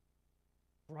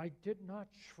 For I did not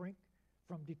shrink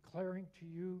from declaring to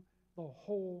you the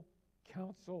whole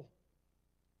counsel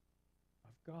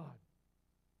of God.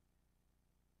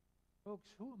 Folks,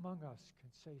 who among us can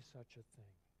say such a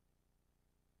thing?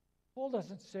 Paul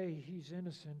doesn't say he's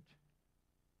innocent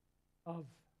of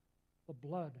the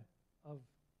blood of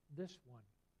this one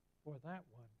or that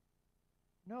one.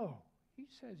 No, he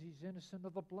says he's innocent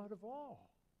of the blood of all.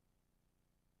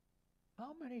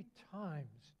 How many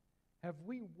times have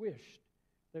we wished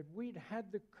that we'd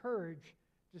had the courage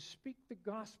to speak the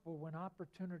gospel when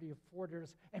opportunity afforded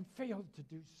us and failed to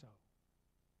do so?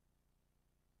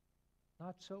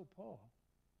 Not so Paul.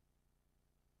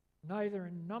 Neither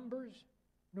in numbers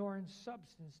nor in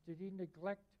substance did he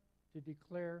neglect to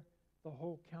declare the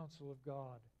whole counsel of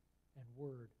God and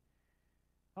word.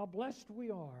 How blessed we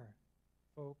are,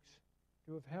 folks,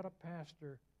 to have had a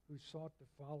pastor who sought to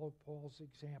follow Paul's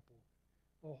example.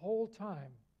 The whole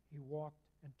time he walked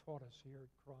and taught us here at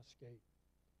Crossgate.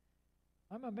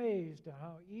 I'm amazed at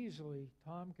how easily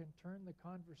Tom can turn the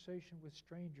conversation with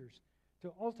strangers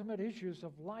to ultimate issues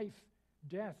of life,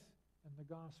 death, and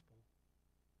the gospel.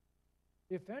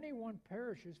 If anyone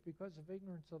perishes because of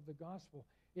ignorance of the gospel,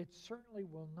 it certainly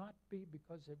will not be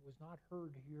because it was not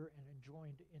heard here and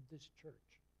enjoined in this church.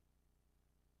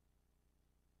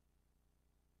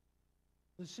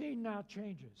 The scene now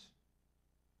changes,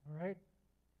 all right?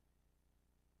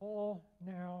 Paul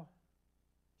now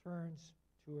turns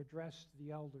to address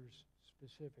the elders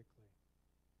specifically.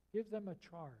 Give them a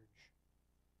charge.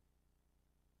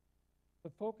 The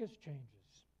focus changes.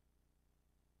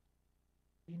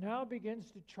 He now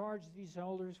begins to charge these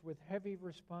elders with heavy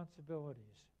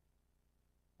responsibilities.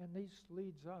 And this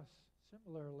leads us,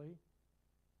 similarly,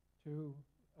 to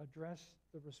address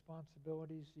the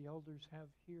responsibilities the elders have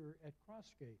here at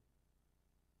Crossgate.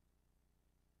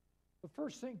 The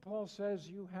first thing Paul says,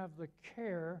 you have the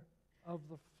care of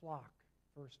the flock,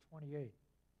 verse 28.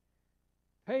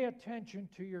 Pay attention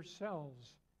to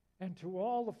yourselves and to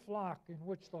all the flock in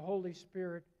which the Holy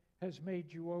Spirit has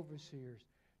made you overseers,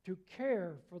 to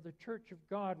care for the church of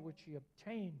God which he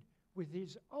obtained with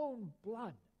his own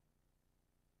blood.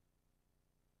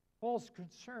 Paul's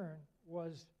concern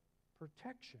was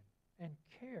protection and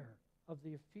care of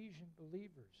the Ephesian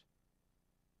believers.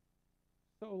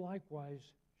 So likewise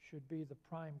should be the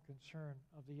prime concern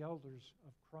of the elders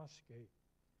of Crossgate,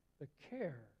 the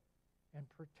care and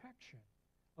protection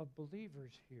of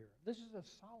believers here. This is a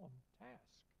solemn task.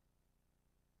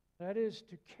 That is,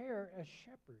 to care as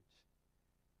shepherds.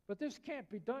 But this can't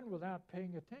be done without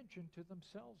paying attention to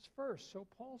themselves first. So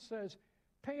Paul says,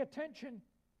 pay attention,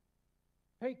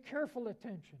 pay careful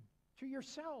attention to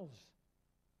yourselves.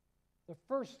 The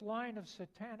first line of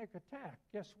satanic attack,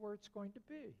 guess where it's going to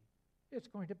be? It's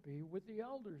going to be with the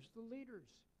elders, the leaders.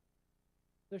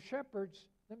 The shepherds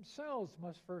themselves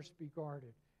must first be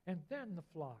guarded, and then the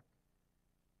flock.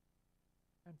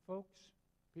 And folks,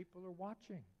 people are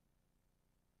watching.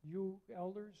 You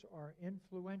elders are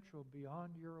influential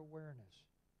beyond your awareness.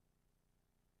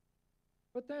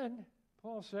 But then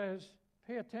Paul says,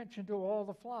 pay attention to all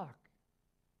the flock.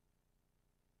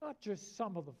 Not just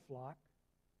some of the flock,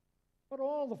 but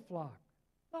all the flock.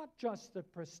 Not just the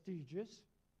prestigious,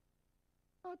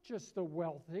 not just the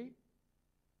wealthy,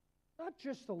 not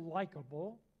just the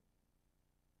likable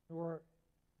or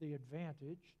the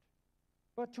advantaged,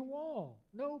 but to all.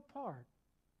 No part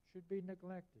should be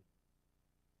neglected.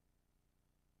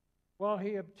 Well,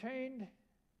 he obtained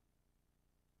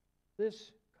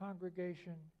this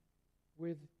congregation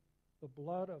with the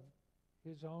blood of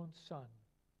his own Son.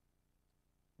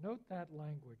 Note that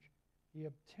language. He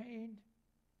obtained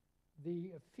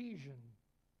the Ephesian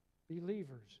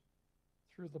believers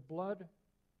through the blood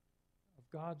of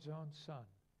God's own Son.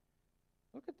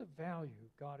 Look at the value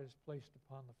God has placed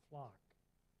upon the flock.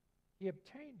 He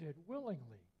obtained it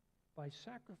willingly by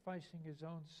sacrificing his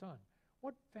own Son.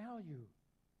 What value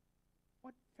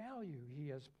he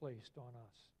has placed on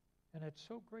us, and at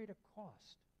so great a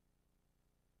cost.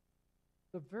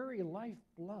 The very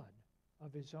lifeblood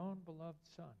of his own beloved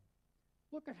Son.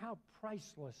 Look at how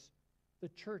priceless the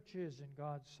church is in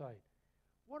God's sight.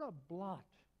 What a blot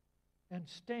and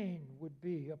stain would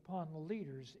be upon the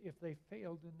leaders if they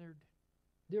failed in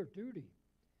their duty.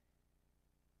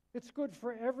 It's good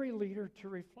for every leader to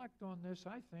reflect on this,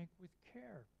 I think, with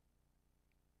care.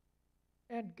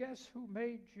 And guess who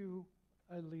made you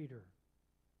a leader?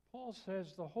 Paul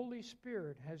says the Holy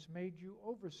Spirit has made you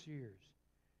overseers.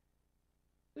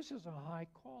 This is a high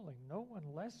calling. No one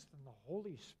less than the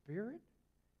Holy Spirit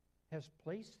has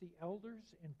placed the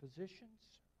elders in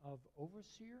positions of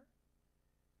overseer.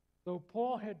 Though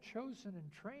Paul had chosen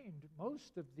and trained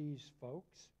most of these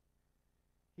folks,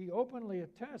 he openly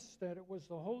attests that it was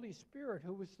the Holy Spirit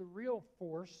who was the real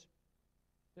force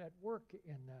at work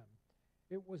in them.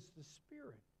 It was the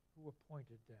Spirit who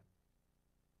appointed them.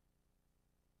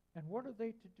 And what are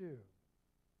they to do?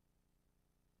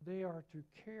 They are to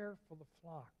care for the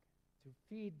flock, to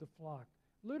feed the flock.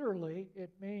 Literally,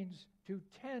 it means to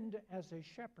tend as a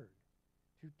shepherd.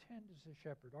 To tend as a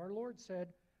shepherd. Our Lord said,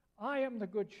 I am the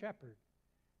good shepherd.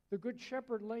 The good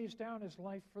shepherd lays down his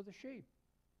life for the sheep.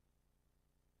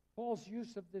 Paul's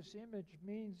use of this image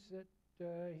means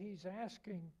that he's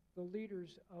asking the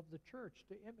leaders of the church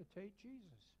to imitate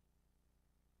Jesus.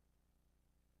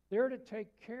 They're to take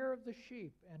care of the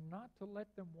sheep and not to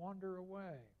let them wander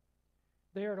away.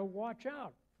 They are to watch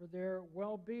out for their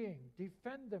well-being,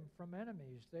 defend them from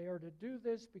enemies. They are to do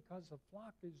this because the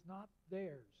flock is not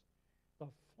theirs. The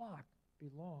flock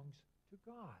belongs to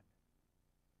God.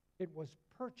 It was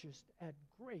purchased at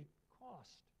great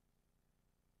cost.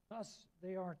 Thus,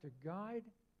 they are to guide,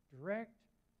 direct,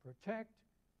 protect,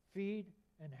 feed,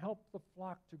 and help the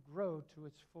flock to grow to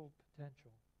its full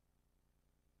potential.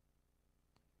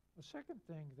 The second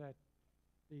thing that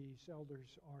these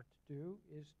elders are to do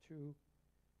is to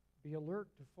be alert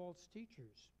to false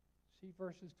teachers. See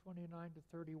verses 29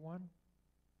 to 31.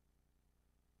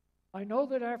 I know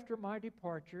that after my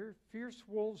departure, fierce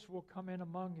wolves will come in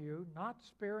among you, not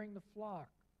sparing the flock.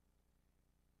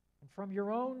 And from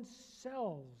your own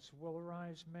selves will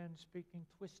arise men speaking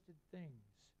twisted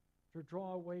things to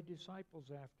draw away disciples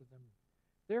after them.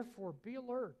 Therefore, be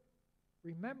alert,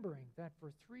 remembering that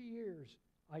for 3 years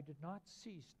I did not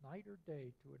cease night or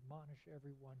day to admonish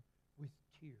everyone with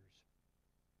tears.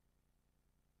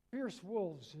 Fierce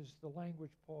wolves is the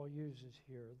language Paul uses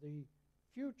here. The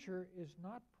future is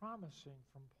not promising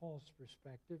from Paul's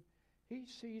perspective. He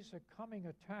sees a coming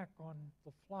attack on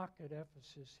the flock at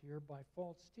Ephesus here by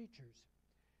false teachers.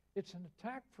 It's an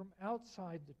attack from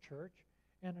outside the church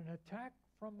and an attack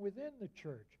from within the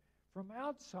church. From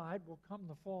outside will come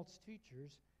the false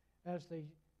teachers as they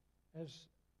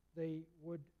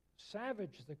would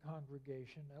savage the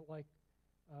congregation like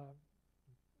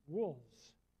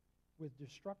wolves with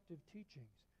destructive teachings.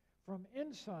 From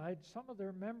inside, some of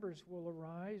their members will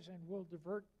arise and will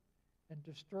divert and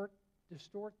distort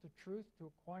the truth to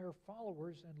acquire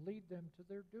followers and lead them to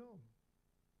their doom.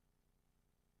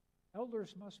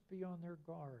 Elders must be on their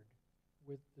guard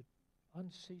with the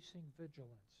unceasing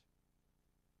vigilance.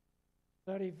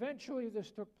 That eventually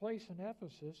this took place in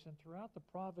Ephesus and throughout the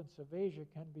province of Asia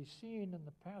can be seen in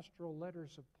the pastoral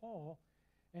letters of Paul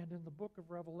and in the book of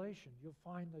Revelation. You'll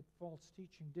find that false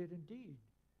teaching did indeed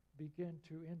begin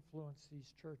to influence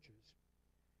these churches.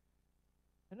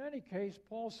 In any case,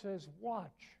 Paul says,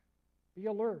 watch, be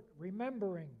alert,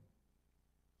 remembering.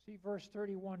 See verse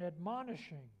 31,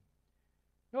 admonishing.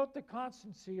 Note the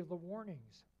constancy of the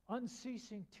warnings,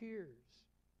 unceasing tears,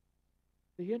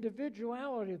 the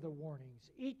individuality of the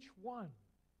warnings, each one,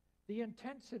 the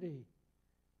intensity,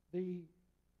 the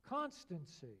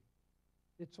constancy.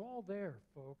 It's all there,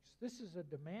 folks. This is a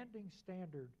demanding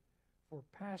standard for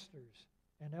pastors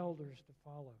and elders to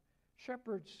follow.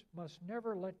 Shepherds must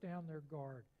never let down their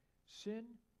guard. Sin,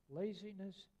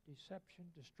 laziness, deception,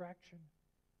 distraction,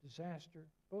 disaster,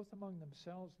 both among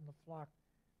themselves and the flock,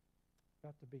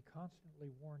 got to be constantly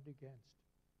warned against.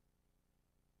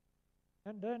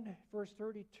 And then, verse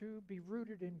 32, be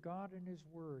rooted in God and His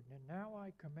Word. And now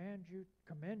I commend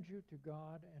you to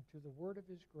God and to the Word of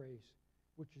His grace,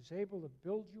 which is able to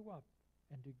build you up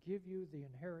and to give you the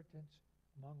inheritance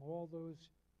among all those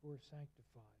who are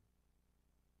sanctified.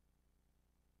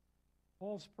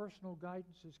 Paul's personal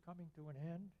guidance is coming to an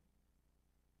end.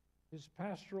 His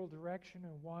pastoral direction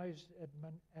and wise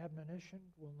admonition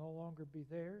will no longer be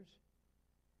theirs.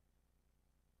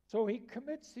 So he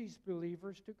commits these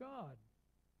believers to God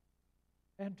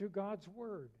and to God's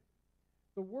Word.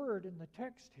 The Word in the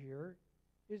text here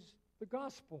is the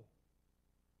gospel,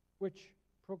 which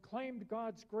proclaimed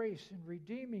God's grace in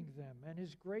redeeming them and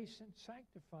His grace in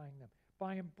sanctifying them.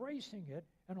 By embracing it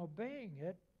and obeying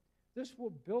it, this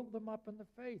will build them up in the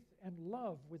faith and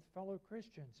love with fellow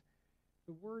Christians.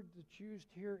 The word that's used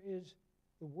here is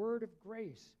the word of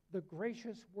grace, the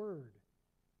gracious word.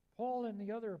 Paul and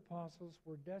the other apostles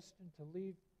were destined to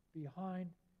leave behind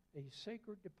a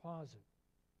sacred deposit,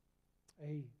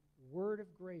 a word of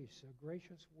grace, a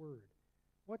gracious word.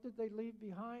 What did they leave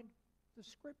behind? The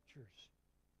Scriptures.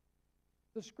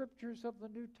 The Scriptures of the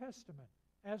New Testament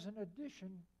as an addition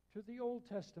to the Old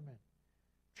Testament.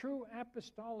 True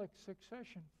apostolic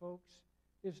succession, folks,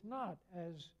 is not,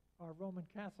 as our Roman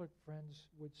Catholic friends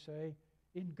would say,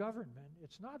 in government.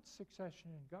 It's not succession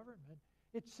in government.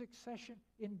 It's succession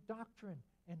in doctrine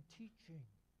and teaching.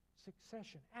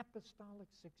 Succession, apostolic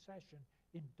succession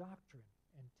in doctrine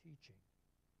and teaching.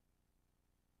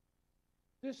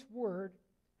 This word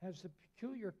has the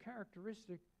peculiar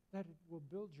characteristic that it will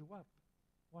build you up.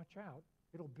 Watch out,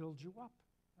 it'll build you up.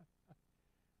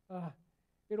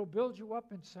 It'll build you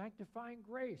up in sanctifying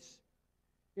grace.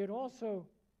 It also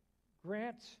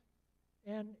grants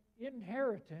an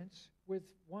inheritance with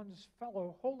one's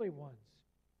fellow holy ones,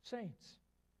 saints.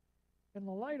 In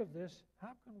the light of this,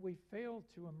 how can we fail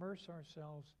to immerse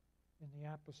ourselves in the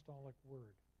apostolic word?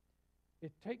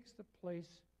 It takes the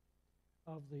place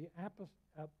of the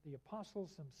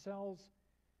apostles themselves,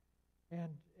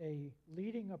 and a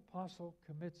leading apostle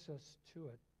commits us to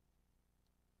it.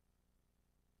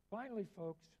 Finally,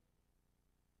 folks,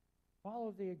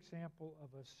 follow the example of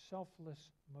a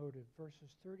selfless motive,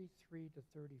 verses 33 to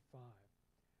 35.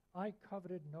 I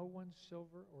coveted no one's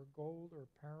silver or gold or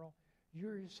apparel.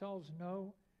 You yourselves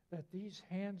know that these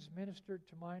hands ministered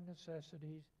to my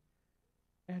necessities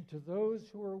and to those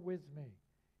who are with me.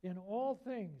 In all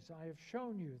things I have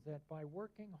shown you that by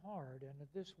working hard and in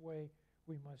this way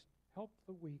we must help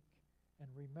the weak and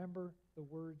remember the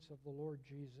words of the Lord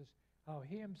Jesus, how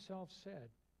he himself said,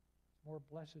 it's more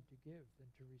blessed to give than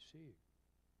to receive.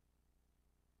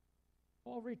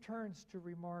 Paul returns to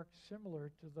remarks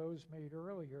similar to those made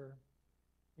earlier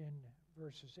in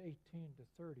verses 18 to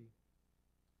 30.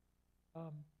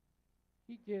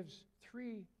 He gives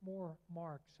three more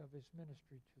marks of his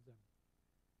ministry to them.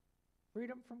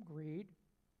 Freedom from greed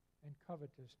and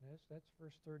covetousness, that's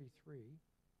verse 33.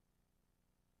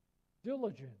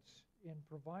 Diligence in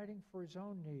providing for his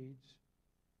own needs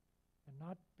and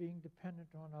not being dependent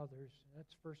on others,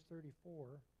 that's verse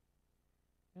 34.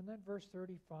 And then verse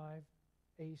 35,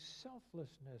 a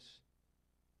selflessness,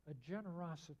 a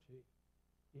generosity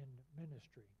in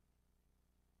ministry.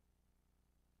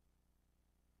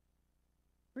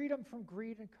 Freedom from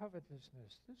greed and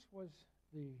covetousness. This was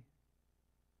the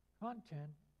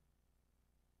content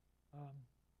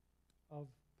of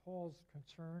Paul's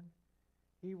concern.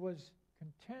 He was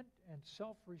content and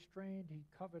self-restrained. He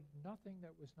coveted nothing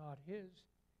that was not his.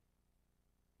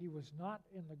 He was not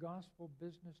in the gospel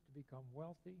business to become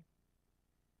wealthy.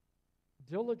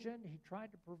 Diligent, he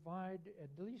tried to provide, at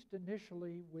least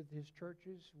initially with his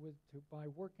churches, by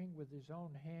working with his own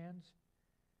hands.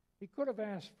 He could have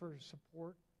asked for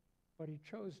support, but he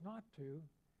chose not to.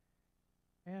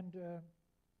 And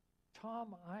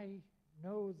Tom, I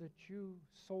know that you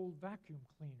sold vacuum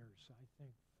cleaners, I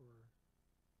think,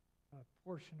 for a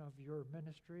portion of your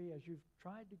ministry as you've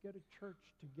tried to get a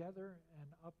church together and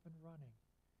up and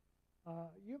running.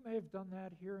 You may have done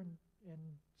that here in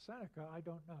Seneca, I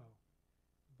don't know.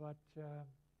 But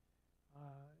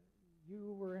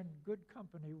you were in good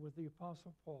company with the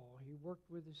Apostle Paul. He worked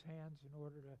with his hands in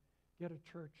order to get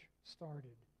a church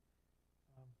started.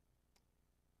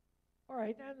 All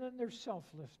right, and then there's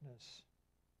selflessness.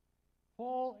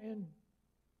 Paul, in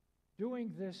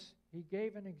doing this, he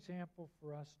gave an example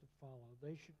for us to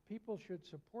follow. People should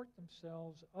support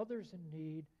themselves, others in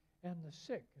need, and the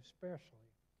sick especially.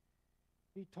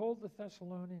 He told the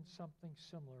Thessalonians something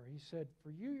similar. He said,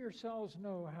 "For you yourselves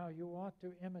know how you ought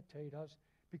to imitate us,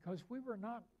 because we were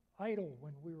not idle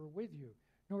when we were with you,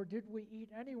 nor did we eat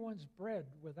anyone's bread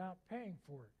without paying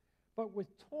for it. But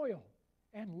with toil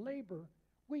and labor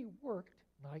we worked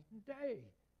night and day,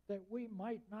 that we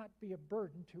might not be a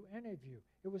burden to any of you.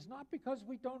 It was not because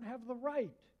we don't have the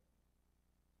right,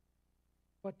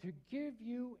 but to give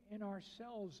you in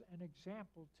ourselves an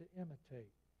example to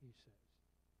imitate," he says.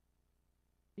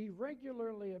 He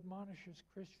regularly admonishes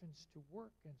Christians to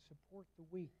work and support the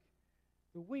weak.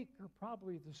 The weak are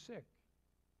probably the sick,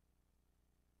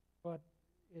 but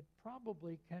it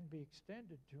probably can be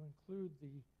extended to include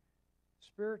the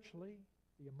spiritually,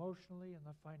 the emotionally, and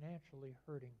the financially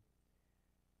hurting.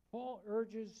 Paul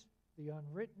urges the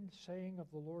unwritten saying of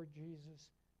the Lord Jesus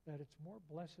that it's more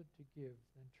blessed to give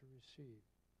than to receive.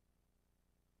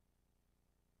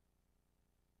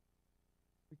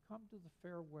 We come to the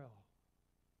farewell.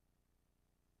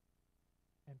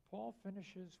 And Paul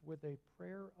finishes with a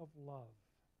prayer of love,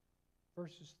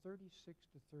 verses 36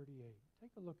 to 38.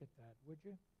 Take a look at that, would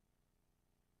you?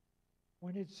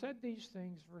 When he'd said these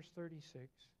things, verse 36,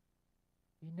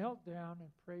 he knelt down and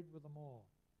prayed with them all.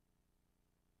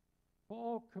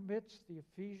 Paul commits the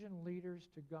Ephesian leaders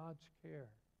to God's care.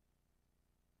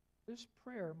 This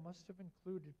prayer must have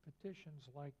included petitions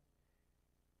like,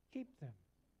 keep them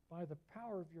by the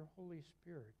power of your Holy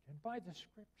Spirit and by the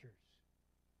Scriptures.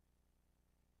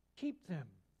 Keep them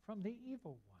from the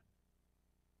evil one.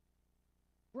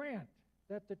 Grant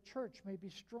that the church may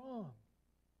be strong,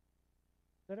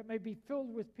 that it may be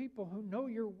filled with people who know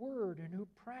your word and who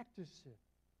practice it.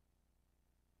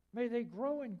 May they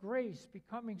grow in grace,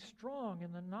 becoming strong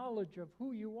in the knowledge of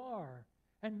who you are,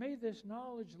 and may this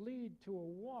knowledge lead to a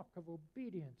walk of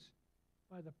obedience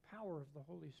by the power of the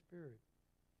Holy Spirit.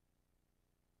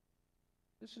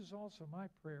 This is also my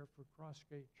prayer for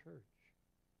Crossgate Church.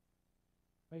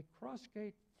 May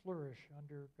Crossgate flourish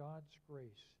under God's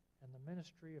grace and the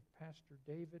ministry of Pastor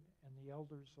David and the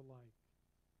elders alike.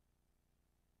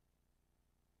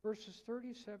 Verses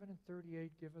 37 and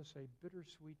 38 give us a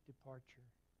bittersweet departure.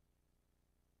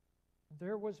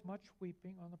 There was much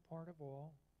weeping on the part of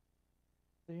all.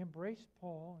 They embraced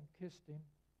Paul and kissed him,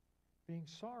 being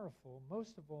sorrowful,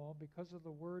 most of all, because of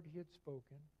the word he had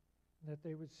spoken, and that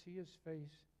they would see his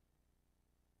face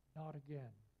not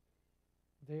again.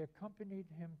 They accompanied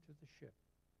him to the ship.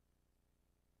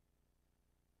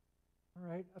 All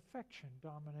right, affection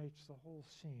dominates the whole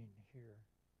scene here.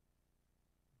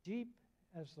 Deep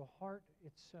as the heart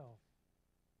itself.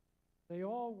 They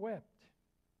all wept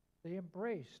They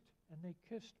embraced and they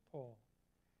kissed Paul.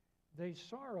 They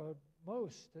sorrowed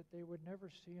most that they would never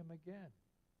see him again.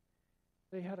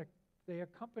 They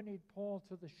accompanied Paul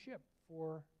to the ship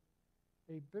for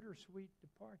a bittersweet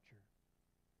departure.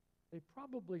 They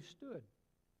probably stood,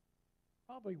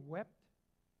 probably wept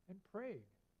and prayed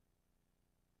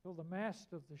till the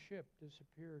mast of the ship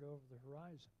disappeared over the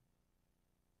horizon.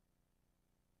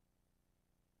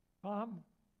 Tom,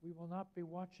 we will not be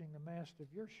watching the mast of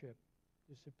your ship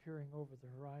disappearing over the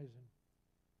horizon,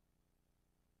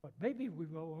 but maybe we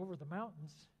will over the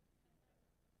mountains.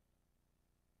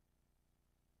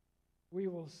 We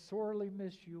will sorely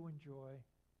miss you and Joy.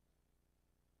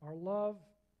 Our love,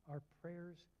 our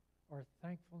prayers, our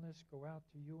thankfulness go out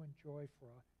to you and Joy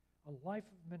for a life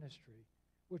of ministry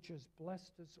which has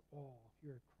blessed us all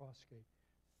here at Crossgate.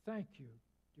 Thank you,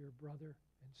 dear brother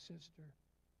and sister.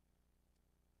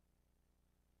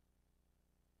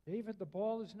 David, the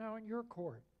ball is now in your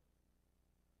court.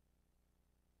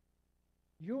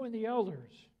 You and the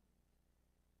elders,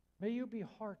 may you be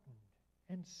heartened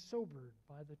and sobered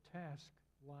by the task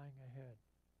lying ahead.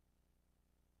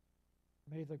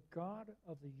 May the God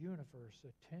of the universe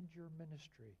attend your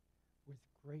ministry with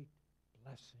great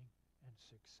blessing and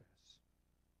success.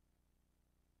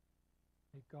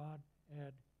 May God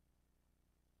add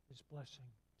his blessing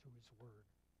to his word.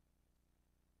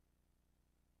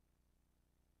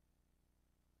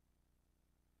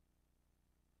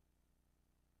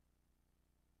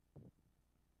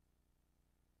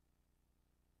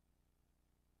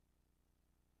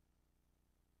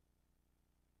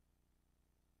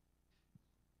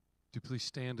 Do please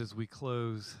stand as we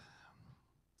close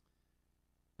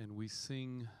and we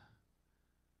sing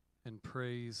and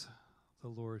praise the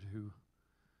Lord, who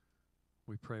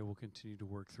we pray will continue to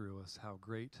work through us. How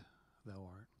great thou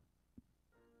art.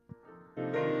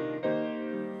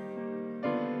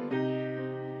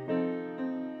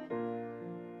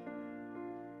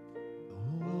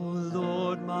 O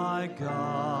Lord my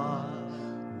God,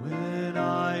 when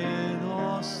I in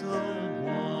awesome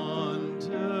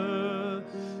wonder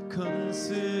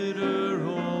consider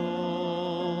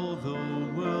all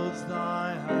the worlds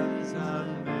thy hands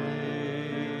have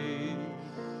made,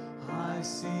 I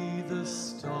see the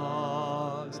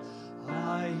stars,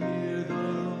 I hear the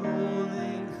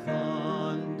rolling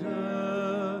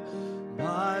thunder,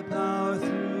 thy power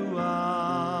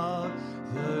throughout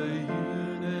the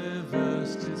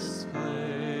universe displayed.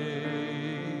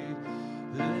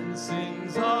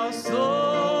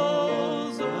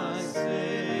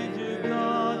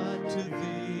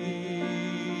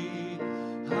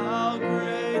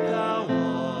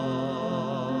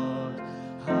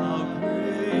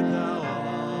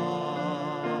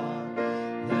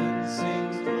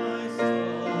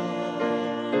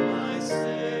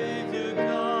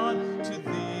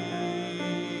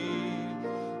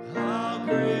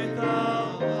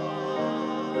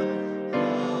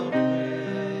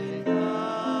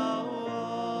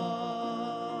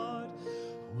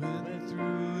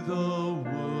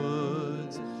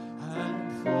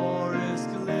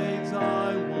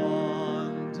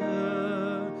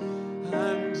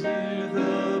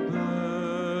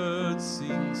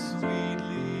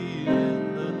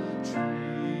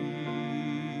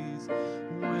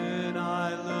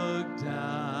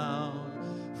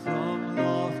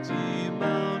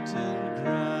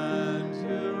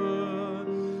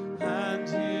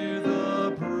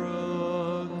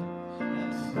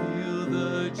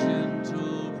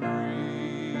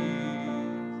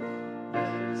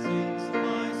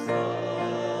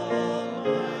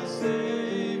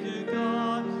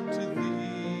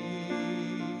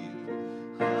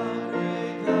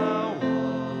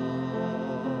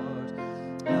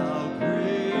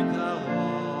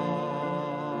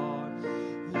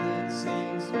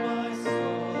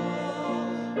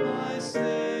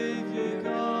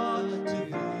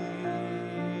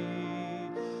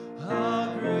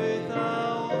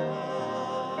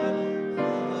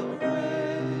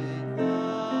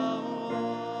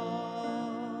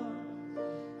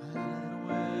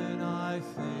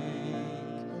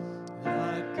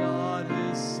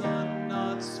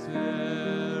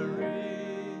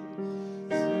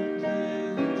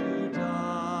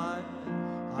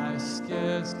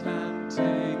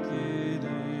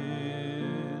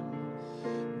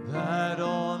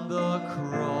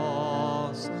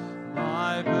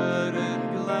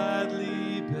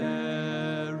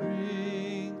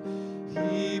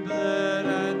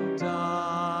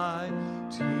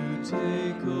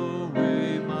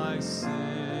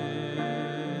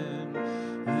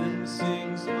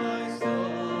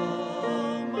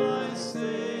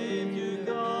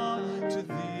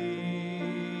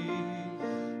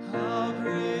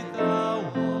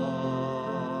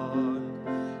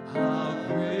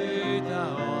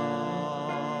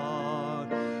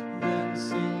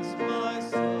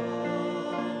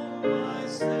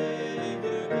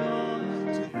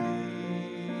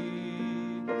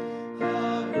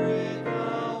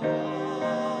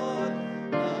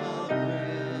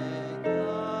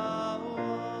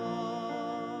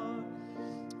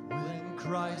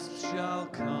 Christ shall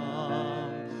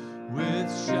come with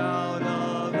shout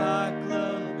of acclamation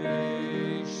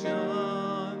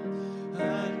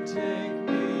and take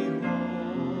me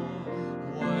home.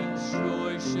 What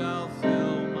joy shall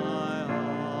fill my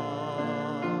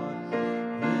heart?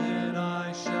 Then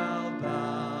I shall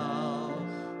bow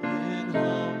in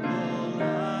humble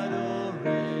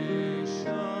adoration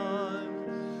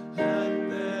and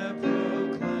there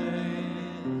proclaim,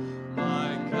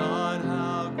 my God,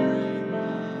 how great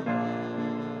thou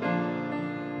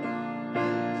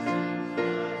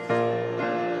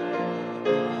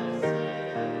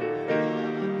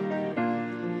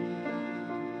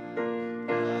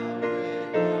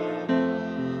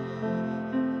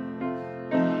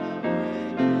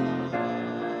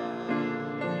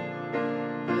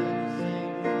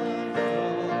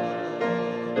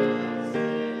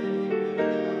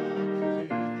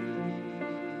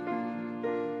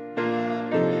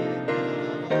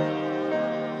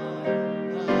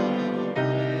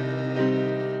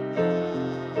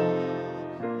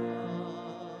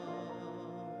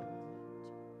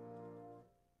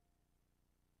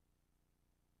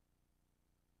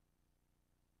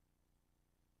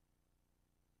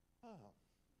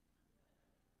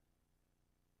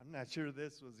I'm not sure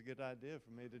this was a good idea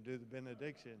for me to do the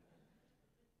benediction.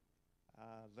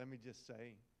 Let me just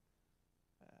say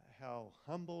how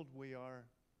humbled we are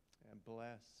and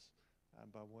blessed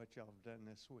by what y'all have done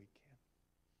this weekend.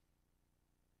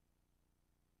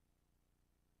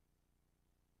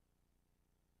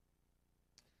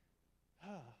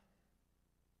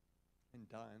 And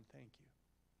Don, thank you.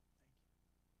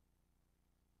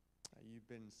 You've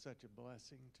been such a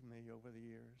blessing to me over the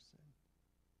years, and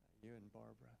you and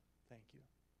Barbara, thank you.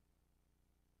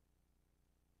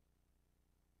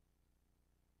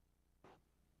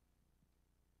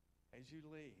 As you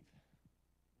leave,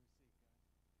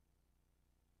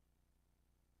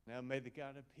 now may the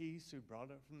God of peace who brought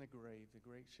up from the grave the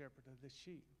great shepherd of the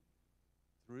sheep,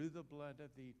 through the blood of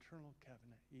the eternal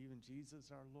covenant, even Jesus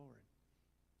our Lord,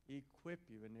 equip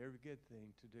you in every good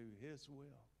thing to do his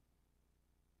will,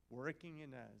 working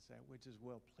in us that which is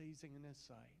well-pleasing in his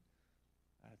sight,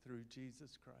 through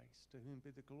Jesus Christ, to whom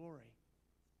be the glory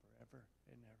forever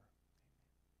and ever.